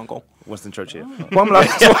my great uncle. Winston Churchill. Kwamie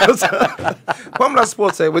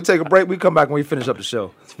Sports. We'll take a break. We come back when we finish up the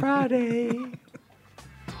show. It's Friday.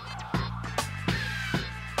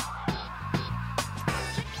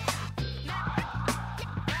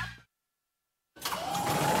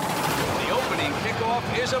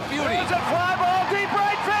 Is a beauty. There's a fly ball deep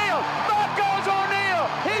right field. Back goes O'Neal.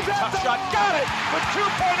 He's at the shot. Got it with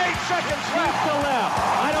 2.8 seconds left. To left.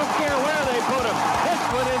 I don't care where they put him. This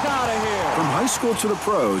one is out of here. From high school to the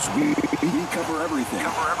pros, we cover everything.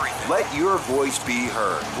 Let your voice be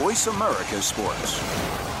heard. Voice America Sports.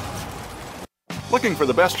 Looking for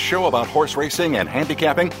the best show about horse racing and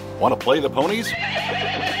handicapping? Want to play the ponies?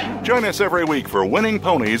 Join us every week for Winning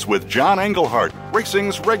Ponies with John Englehart,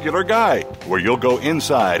 racing's regular guy, where you'll go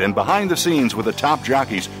inside and behind the scenes with the top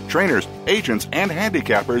jockeys, trainers, agents, and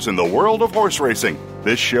handicappers in the world of horse racing.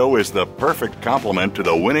 This show is the perfect complement to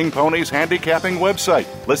the Winning Ponies handicapping website.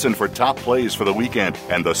 Listen for top plays for the weekend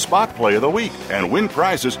and the spot play of the week, and win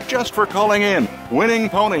prizes just for calling in. Winning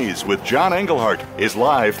Ponies with John Englehart is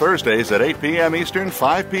live Thursdays at 8 p.m. Eastern,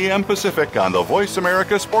 5 p.m. Pacific on the Voice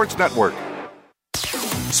America Sports Network.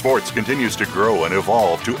 Sports continues to grow and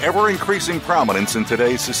evolve to ever-increasing prominence in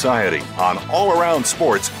today's society. On All Around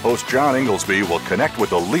Sports, host John Inglesby will connect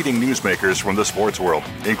with the leading newsmakers from the sports world,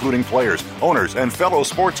 including players, owners, and fellow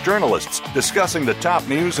sports journalists, discussing the top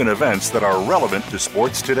news and events that are relevant to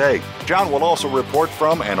sports today. John will also report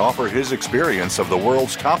from and offer his experience of the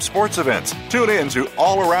world's top sports events. Tune in to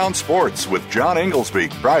All Around Sports with John Inglesby,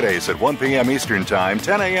 Fridays at 1 p.m. Eastern Time,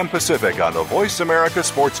 10 a.m. Pacific on the Voice America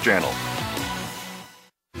Sports Channel.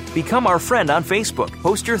 Become our friend on Facebook.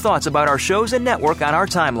 Post your thoughts about our shows and network on our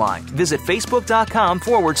timeline. Visit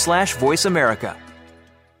Facebook.com/Voice America.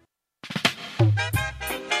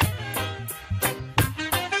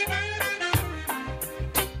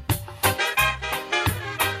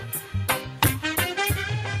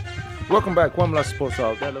 Welcome back, Kwamie, Lassiter Sports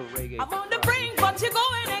Talk. That little reggae. I'm on the brink, but you're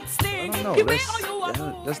going extinct. I don't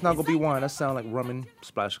know. That's not gonna be wine. That sound like rum and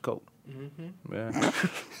splash of Coke. Mm-hmm. Yeah.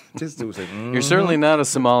 Just do say. Mm-hmm. You're certainly not a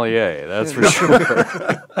sommelier. That's for sure.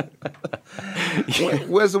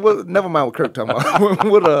 Never mind what Kirk talking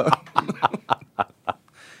about.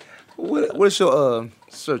 What's your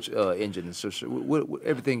search engine and search? What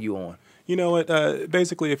everything you on? You know what?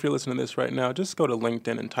 Basically, if you're listening to this right now, just go to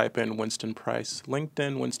LinkedIn and type in Winston Price.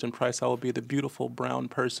 LinkedIn, Winston Price. I will be the beautiful brown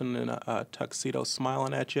person in a tuxedo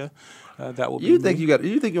smiling at you. That will be. You think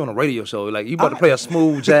you're on a radio show? Like you about to play a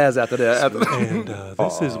smooth jazz after that? And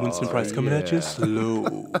this is Winston Price coming at you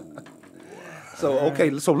slow. So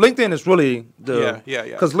LinkedIn is really the yeah.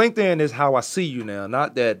 Because LinkedIn is how I see you now,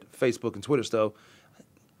 not that Facebook and Twitter stuff.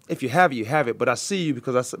 If you have it, you have it. But I see you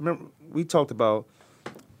because remember we talked about.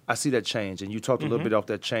 I see that change, and you talked a little bit off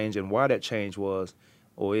that change and why that change was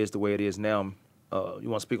or is the way it is now. You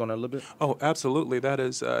want to speak on that a little bit? Oh, absolutely. That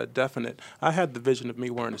is definite. I had the vision of me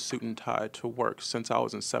wearing a suit and tie to work since I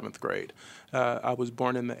was in 7th grade. I was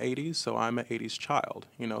born in the 80s, so I'm an 80s child.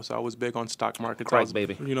 So I was big on stock markets. Crack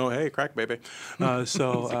baby. Hey, crack baby.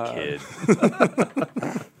 So kid.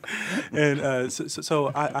 And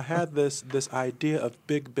so I had this idea of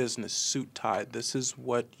big business, suit tie. This is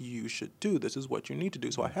what you should do. This is what you need to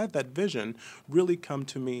do. So I had that vision really come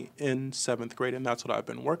to me in 7th grade, and that's what I've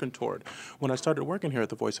been working toward. When I started working here at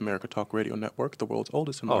the Voice America Talk Radio Network, the world's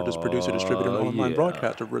oldest and largest producer, distributor, and online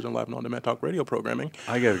broadcaster of original live and on-demand talk radio programming.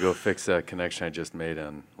 I got to go fix that connection I just made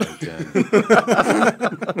on LinkedIn.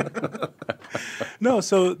 No,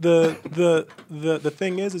 so the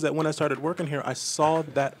thing is that when I started working here, I saw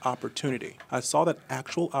that opportunity. I saw that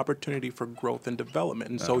actual opportunity for growth and development.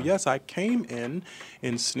 And so, yes, I came in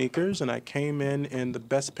sneakers, and I came in the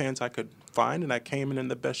best pants I could find, and I came in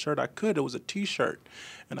the best shirt I could. It was a T-shirt.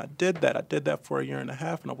 And I did that. I did that for a year and a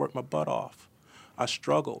half, and I worked my butt off. I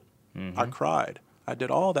struggled. I cried. I did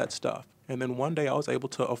all that stuff. And then one day I was able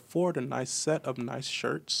to afford a nice set of nice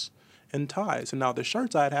shirts and ties. And now the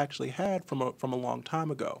shirts I had actually had from a long time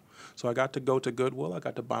ago. So I got to go to Goodwill. I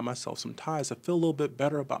got to buy myself some ties to feel a little bit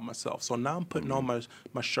better about myself. So now I'm putting on my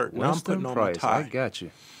shirt. Now I'm putting on my tie. I got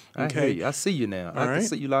you. I hear you. I see you now. I can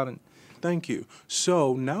see you loud and... Thank you.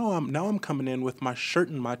 So now I'm coming in with my shirt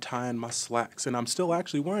and my tie and my slacks, and I'm still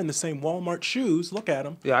actually wearing the same Walmart shoes. Look at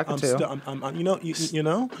them. Yeah, I can tell. I'm you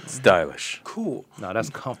know, stylish. Cool. No,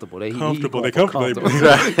 that's comfortable. They're comfortable.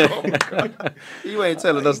 You ain't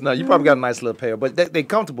telling us nothing. You probably got a nice little pair, but they're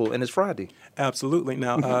comfortable, and it's Friday. Absolutely.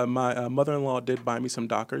 Now, my mother-in-law did buy me some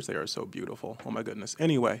Dockers. They are so beautiful. Oh my goodness.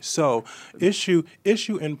 Anyway, so issue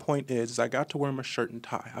and point is I got to wear my shirt and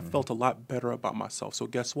tie. I felt a lot better about myself. So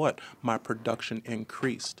guess what? My production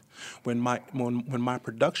increased. When my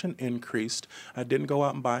production increased, I didn't go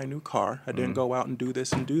out and buy a new car. I didn't go out and do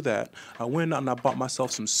this and do that. I went out and I bought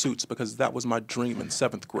myself some suits because that was my dream in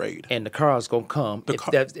 7th grade. And the car's gonna come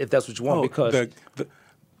if that's what you want. Because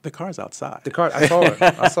the car's outside. The car, I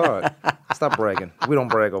saw it. Stop bragging. We don't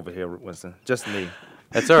brag over here, Winston. Just me.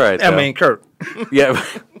 That's all right. I mean, Kurt. Yeah.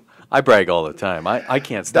 I brag all the time. I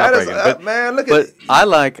can't stop bragging. But, man, look but I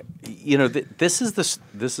like, this is a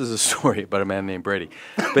story about a man named Brady.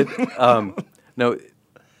 But no,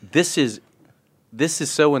 this is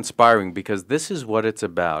so inspiring because this is what it's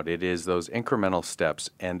about. It is those incremental steps.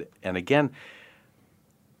 And again,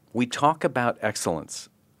 we talk about excellence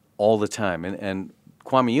all the time. And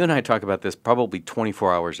Kwamie, you and I talk about this probably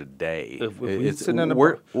 24 hours a day. We'll be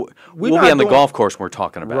on the golf course when we're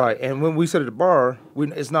talking about right. And when we sit at the bar,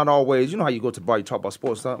 it's not always, you know how you go to the bar, you talk about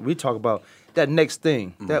sports. We talk about that next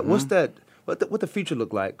thing. That what's that? What the future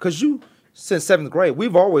look like? Because since 7th grade, we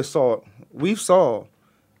saw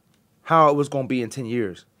how it was going to be in 10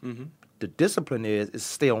 years. The discipline is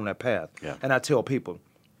stay on that path. Yeah. And I tell people,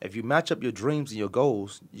 if you match up your dreams and your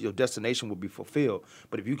goals, your destination will be fulfilled.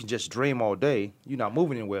 But if you can just dream all day, you're not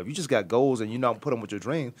moving anywhere. If you just got goals and you're not putting them with your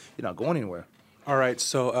dreams, you're not going anywhere. All right,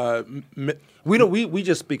 so we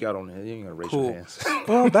just speak out on it. You ain't gonna raise your hands.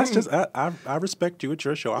 Well, that's just I respect you. It's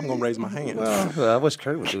your show. I'm gonna raise my hands. Well, I wish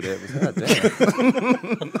Kurt would do that. But God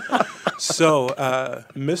damn. So,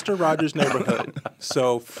 Mr. Rogers' Neighborhood.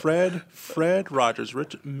 So Fred Rogers,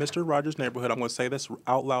 Mr. Rogers' Neighborhood. I'm gonna say this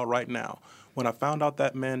out loud right now. When I found out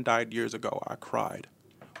that man died years ago, I cried.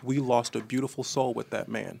 We lost a beautiful soul with that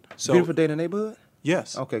man. So, Beautiful Day in the Neighborhood?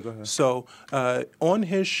 Yes. Okay, go ahead. So on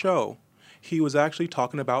his show, he was actually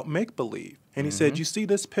talking about make-believe. And he said, you see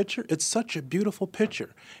this picture? It's such a beautiful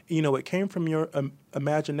picture. You know, it came from your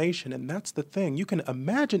imagination, and that's the thing. You can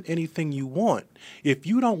imagine anything you want if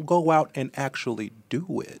you don't go out and actually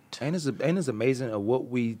do it. And it's amazing of what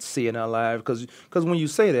we see in our lives. Because when you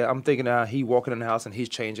say that, I'm thinking how he walking in the house and he's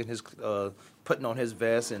changing his, putting on his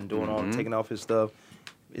vest and doing all, taking off his stuff.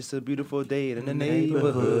 It's a beautiful day in the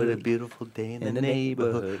neighborhood. A beautiful day in the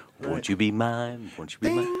neighborhood. Won't you be mine? Won't you be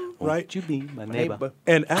mine? Won't you be my neighbor?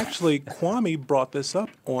 And actually, Kwamie brought this up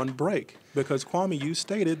on break because, Kwamie, you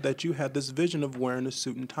stated that you had this vision of wearing a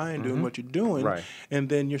suit and tie and doing what you're doing. Right. And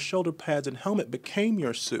then your shoulder pads and helmet became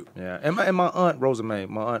your suit. Yeah. And my aunt Rosa May,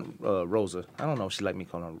 Rosa, I don't know if she like me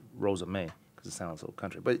calling her Rosa May. It sounds so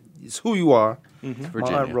country, but it's who you are.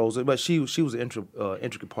 My Aunt Rosa, but she was an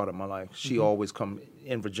intricate part of my life. She always come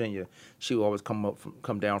in Virginia. She would always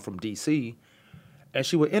come down from D.C. and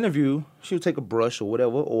she would interview. She would take a brush or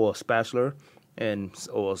whatever, or a spatula,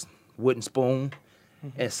 or a wooden spoon,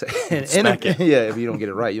 and say, smack it. Yeah, if you don't get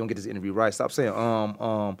it right, you don't get this interview right. Stop saying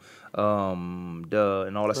duh,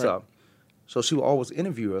 and all that stuff. So she would always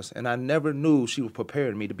interview us, and I never knew she was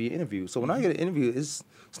preparing me to be interviewed. So when I get an interview, it's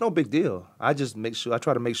no big deal. I just I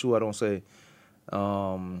try to make sure I don't say,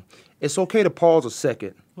 it's okay to pause a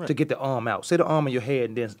second to get the arm out. Say the arm in your head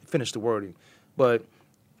and then finish the wording. But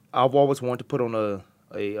I've always wanted to put on a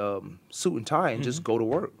suit and tie and just go to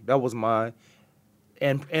work. That was my,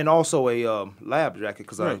 and also a lab jacket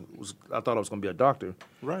because I thought I was going to be a doctor.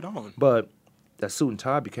 Right on. But that suit and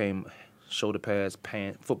tie became shoulder pads,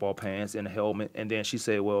 football pants, and a helmet. And then she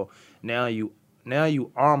said, well, now you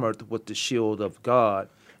armored with the shield of God.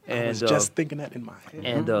 And, I was just thinking that in my head.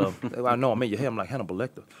 And I know I'm in your head. I'm like Hannibal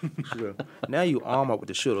Lecter. Now you armored with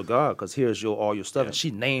the shield of God because here's all your stuff. Yeah. And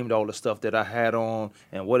she named all the stuff that I had on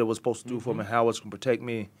and what it was supposed to do for me, how it's going to protect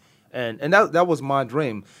me. And that was my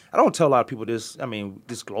dream. I don't tell a lot of people this. I mean,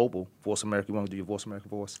 this global Voice America. You want to do your Voice America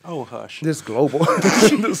voice? Oh, hush. This global.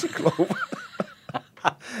 This global.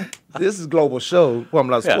 This is global show. Well, I'm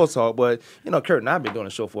not sports talk, but Kurt and I've been doing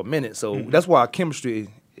the show for a minute, so that's why our chemistry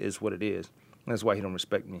is what it is. That's why he don't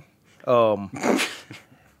respect me. But my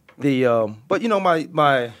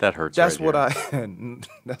that hurts. That's right what here.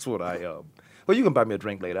 That's what I. Well, you can buy me a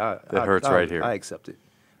drink later. That hurts right here. I accept it.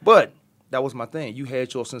 But that was my thing. You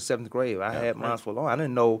had yours since 7th grade. I had mine for long. I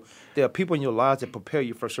didn't know there are people in your lives that prepare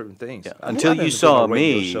you for certain things. Yeah. Until you saw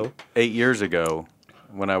me 8 years ago.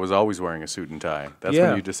 When I was always wearing a suit and tie. That's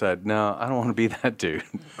when you decided, no, I don't want to be that dude.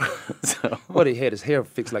 Well, he had his hair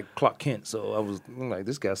fixed like Clark Kent, so I'm like,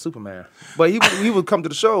 this guy's Superman. But he would come to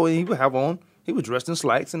the show and he would have on, he was dressed in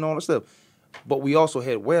slacks and all that stuff. But we also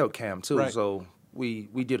had webcam too, so we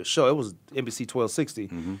did a show. It was NBC 1260,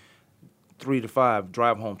 3 to 5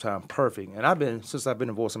 drive home time, perfect. And since I've been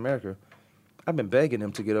in Voice America, I've been begging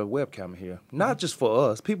them to get a webcam here. Not just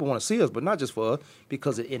for us. People want to see us, but not just for us,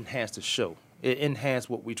 because it enhanced the show. It enhanced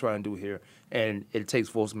what we try and do here, and it takes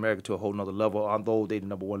Voice America to a whole nother level, although they're the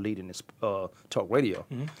 #1 lead in this talk radio.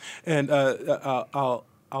 And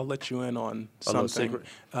I'll let you in on something.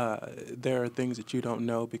 There are things that you don't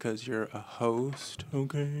know because you're a host,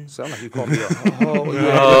 okay? Sound like you called me a ho.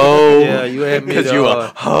 Yeah, you had me because you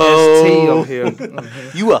a ST up here.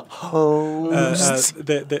 You a host.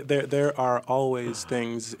 There are always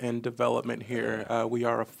things in development here. We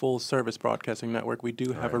are a full-service broadcasting network. We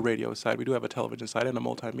do have a radio side. We do have a television side and a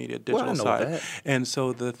multimedia digital side. That. And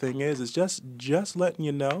so the thing is just letting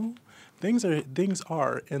you know, things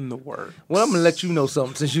are in the works. Well, I'm going to let you know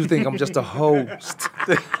something since you think I'm just a host.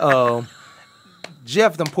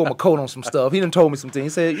 Jeff done pulled my coat on some stuff. He done told me some things. He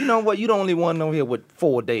said, you know what, you the only one over here with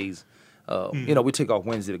 4 days. We take off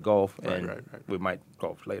Wednesday to golf, and we might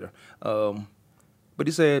golf later. But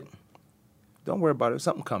he said, don't worry about it.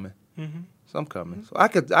 Something coming. Something coming. So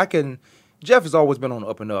I can. Jeff has always been on the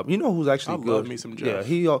up and up. You know who's actually good? I love me some Jeff.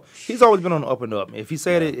 Yeah, he's always been on the up and up. If he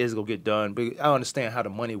said it's going to get done, but I understand how the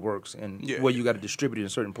money works and where you got to distribute it in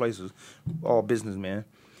certain places. All businessmen.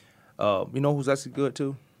 You know who's actually good,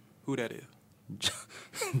 too? Who that is?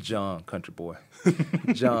 John, country boy.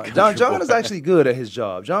 John is actually good at his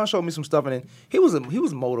job. John showed me some stuff, and he was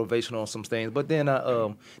motivational on some things. But then,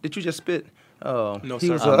 did you just spit? No,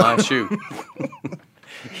 sir. On my shoe.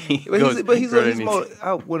 When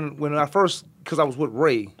I first, because I was with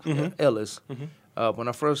Ray Ellis, When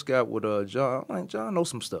I first got with John, I'm like, John knows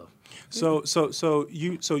some stuff. So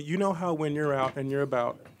you know how when you're out and you're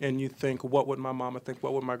about and you think, what would my mama think,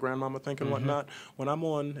 what would my grandmama think, and whatnot. When I'm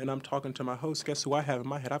on and I'm talking to my host, guess who I have in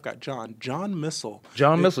my head? I've got John Missile.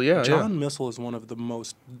 John Missile, yeah. John Missile is one of the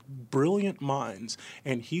most brilliant minds,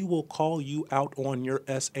 and he will call you out on your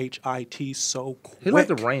SHIT so quick. He's like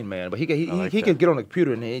the Rain Man, but he could get on the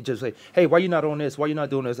computer and he just say, hey, why you not on this? Why you not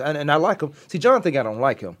doing this? And I like him. See, John think I don't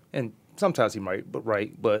like him, and sometimes he might, but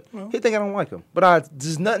he think I don't like him. But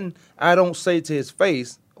there's nothing I don't say to his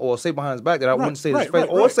face or say behind his back that I wouldn't say to his face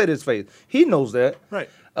or say to his face. He knows that. Right.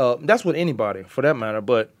 That's with anybody, for that matter.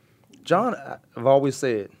 But John, I've always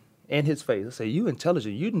said, in his face, I say, you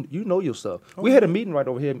intelligent. You know your stuff. We had a meeting right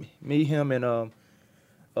over here, me, him, and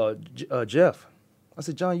Jeff. I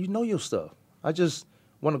said, John, you know your stuff. I just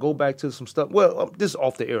want to go back to some stuff. Well, this is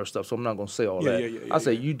off the air stuff, so I'm not going to say all that. I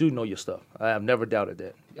say, you do know your stuff. I have never doubted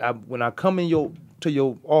that. When I come to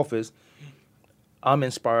your office, I'm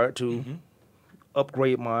inspired to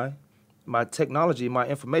upgrade my technology, my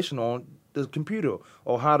information on the computer,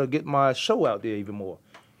 or how to get my show out there even more.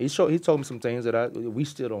 He told me some things that we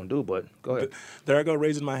still don't do, but go ahead. There I go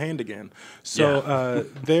raising my hand again. So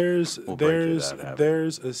there's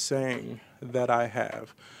a saying that I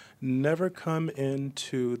have. Never come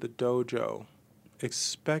into the dojo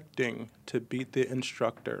expecting to beat the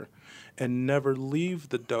instructor, and never leave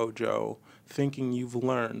the dojo thinking you've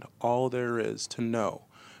learned all there is to know.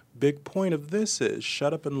 Big point of this is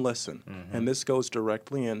shut up and listen, and this goes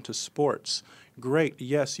directly into sports. Great,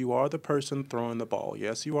 yes, you are the person throwing the ball.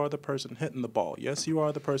 Yes, you are the person hitting the ball. Yes, you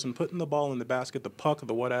are the person putting the ball in the basket, the puck,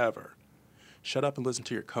 the whatever. Shut up and listen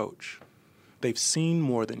to your coach. They've seen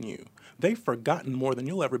more than you. They've forgotten more than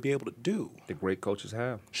you'll ever be able to do. The great coaches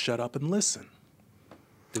have. Shut up and listen.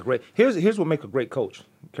 Here's what makes a great coach.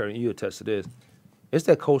 Kerry, you attest to this. It's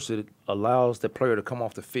that coach that allows the player to come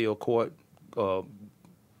off the field, court,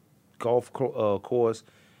 golf course,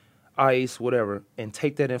 ice, whatever, and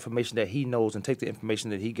take that information that he knows and take the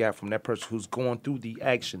information that he got from that person who's going through the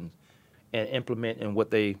action and implement in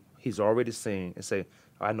what he's already seen and say,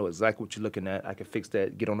 I know exactly what you're looking at. I can fix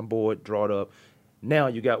that. Get on the board, draw it up. Now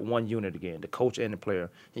you got one unit again, the coach and the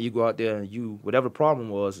player. And you go out there and whatever the problem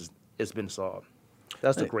was, it's been solved.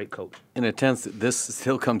 That's the great coach. In a sense, this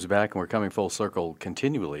still comes back, and we're coming full circle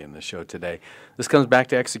continually in this show today. This comes back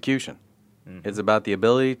to execution. It's about the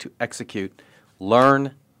ability to execute,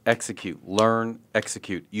 learn, execute.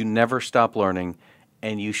 You never stop learning,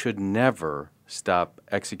 and you should never stop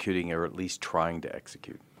executing, or at least trying to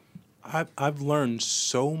execute. I've learned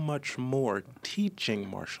so much more teaching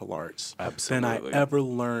martial arts than I ever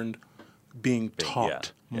learned being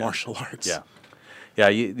taught martial arts. Yeah.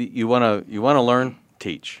 You want to learn,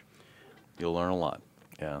 teach. You'll learn a lot.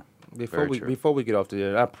 Yeah. Before we get off the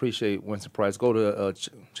air, I appreciate Winston Price. Go to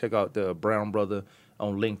check out the Brown brother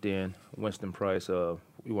on LinkedIn. Winston Price.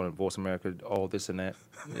 We want to Voice America, all this and that.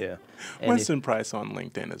 Yeah. Winston Price on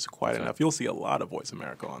LinkedIn is quite enough. You'll see a lot of Voice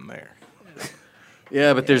America on there.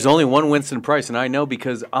 Yeah, but there's only one Winston Price, and I know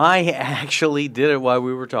because I actually did it while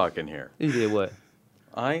we were talking here. You did what?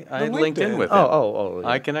 I linked in with him. Yeah.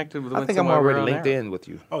 I connected with Winston. I think I'm already linked in with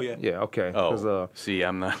you. Oh, yeah. Yeah, okay. See,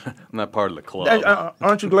 I'm not part of the club.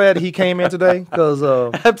 Aren't you glad he came in today? Because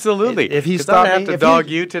absolutely. If he stopped me, I have to dog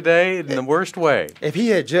you today in the worst way. If he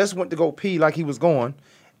had just went to go pee like he was going,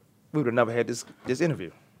 we would have never had this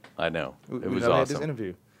interview. I know. It was awesome. awesome. Had this interview.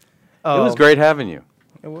 It was great having you.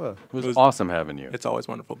 It was. It was awesome having you. It's always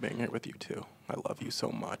wonderful being here with you, too. I love you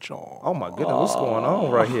so much. Oh my goodness. What's going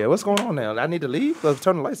on right here? What's going on now? I need to leave?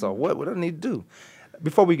 Turn the lights off. What do I need to do?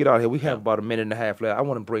 Before we get out of here, we have about a minute and a half left. I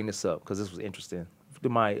want to bring this up because this was interesting. To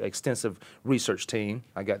my extensive research team,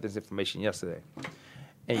 I got this information yesterday.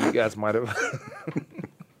 And you guys might have.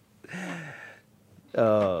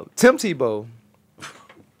 Tim Tebow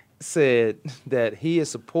said that he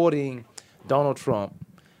is supporting Donald Trump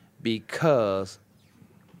because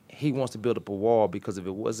he wants to build up a wall, because if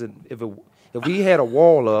we had a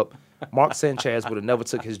wall up, Mark Sanchez would have never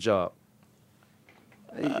took his job.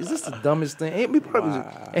 Is this the dumbest thing? And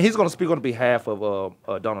he's going to speak on behalf of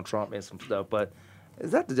Donald Trump and some stuff, but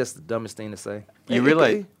is that just the dumbest thing to say? You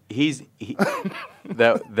realize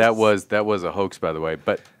that was a hoax, by the way.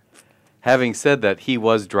 But having said that, he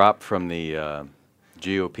was dropped from the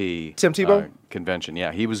GOP Tim Tebow? Convention.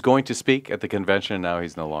 Yeah, he was going to speak at the convention, and now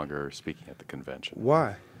he's no longer speaking at the convention.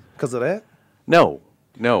 Why? Because of that? No.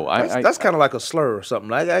 That's kind of like a slur or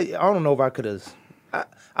something. I don't know if I could have.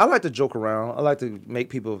 I like to joke around. I like to make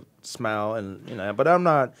people smile, and but I'm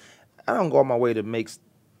not. I don't go on my way to make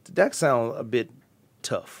that sound a bit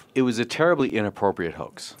tough. It was a terribly inappropriate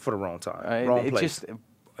hoax for the wrong time, wrong place.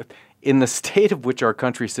 in the state of which our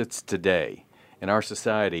country sits today, in our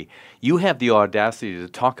society, you have the audacity to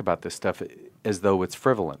talk about this stuff as though it's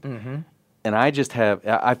frivolent. Mm-hmm. And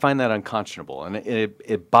I find that unconscionable, and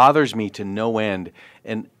it bothers me to no end.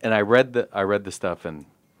 And I read the stuff, and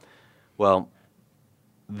well,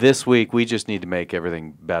 this week we just need to make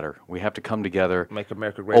everything better. We have to come together. Make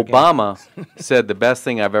America great again. Obama said the best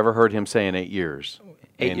thing I've ever heard him say in 8 years.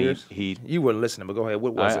 8 years? You weren't listening, but go ahead.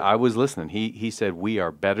 What was it? I was listening. He said, we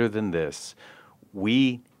are better than this.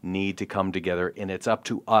 We need to come together, and it's up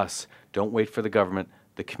to us. Don't wait for the government,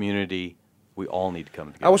 the community. We all need to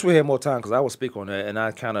come together. I wish we had more time because I would speak on that, and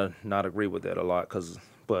I kind of not agree with that a lot.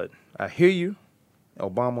 But I hear you,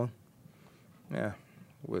 Obama. Yeah,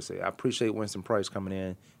 we'll see. I appreciate Winston Price coming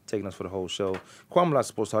in, taking us for the whole show. Kwamie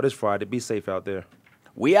Lassiter Sports Talk this Friday. Be safe out there.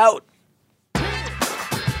 We out.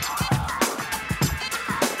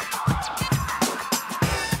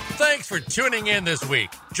 Thanks for tuning in this week.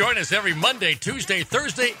 Join us every Monday, Tuesday,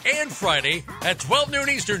 Thursday, and Friday at 12 noon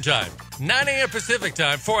Eastern Time, 9 a.m. Pacific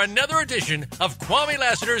Time for another edition of Kwamie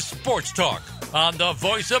Lassiter's Sports Talk on the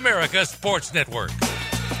Voice America Sports Network.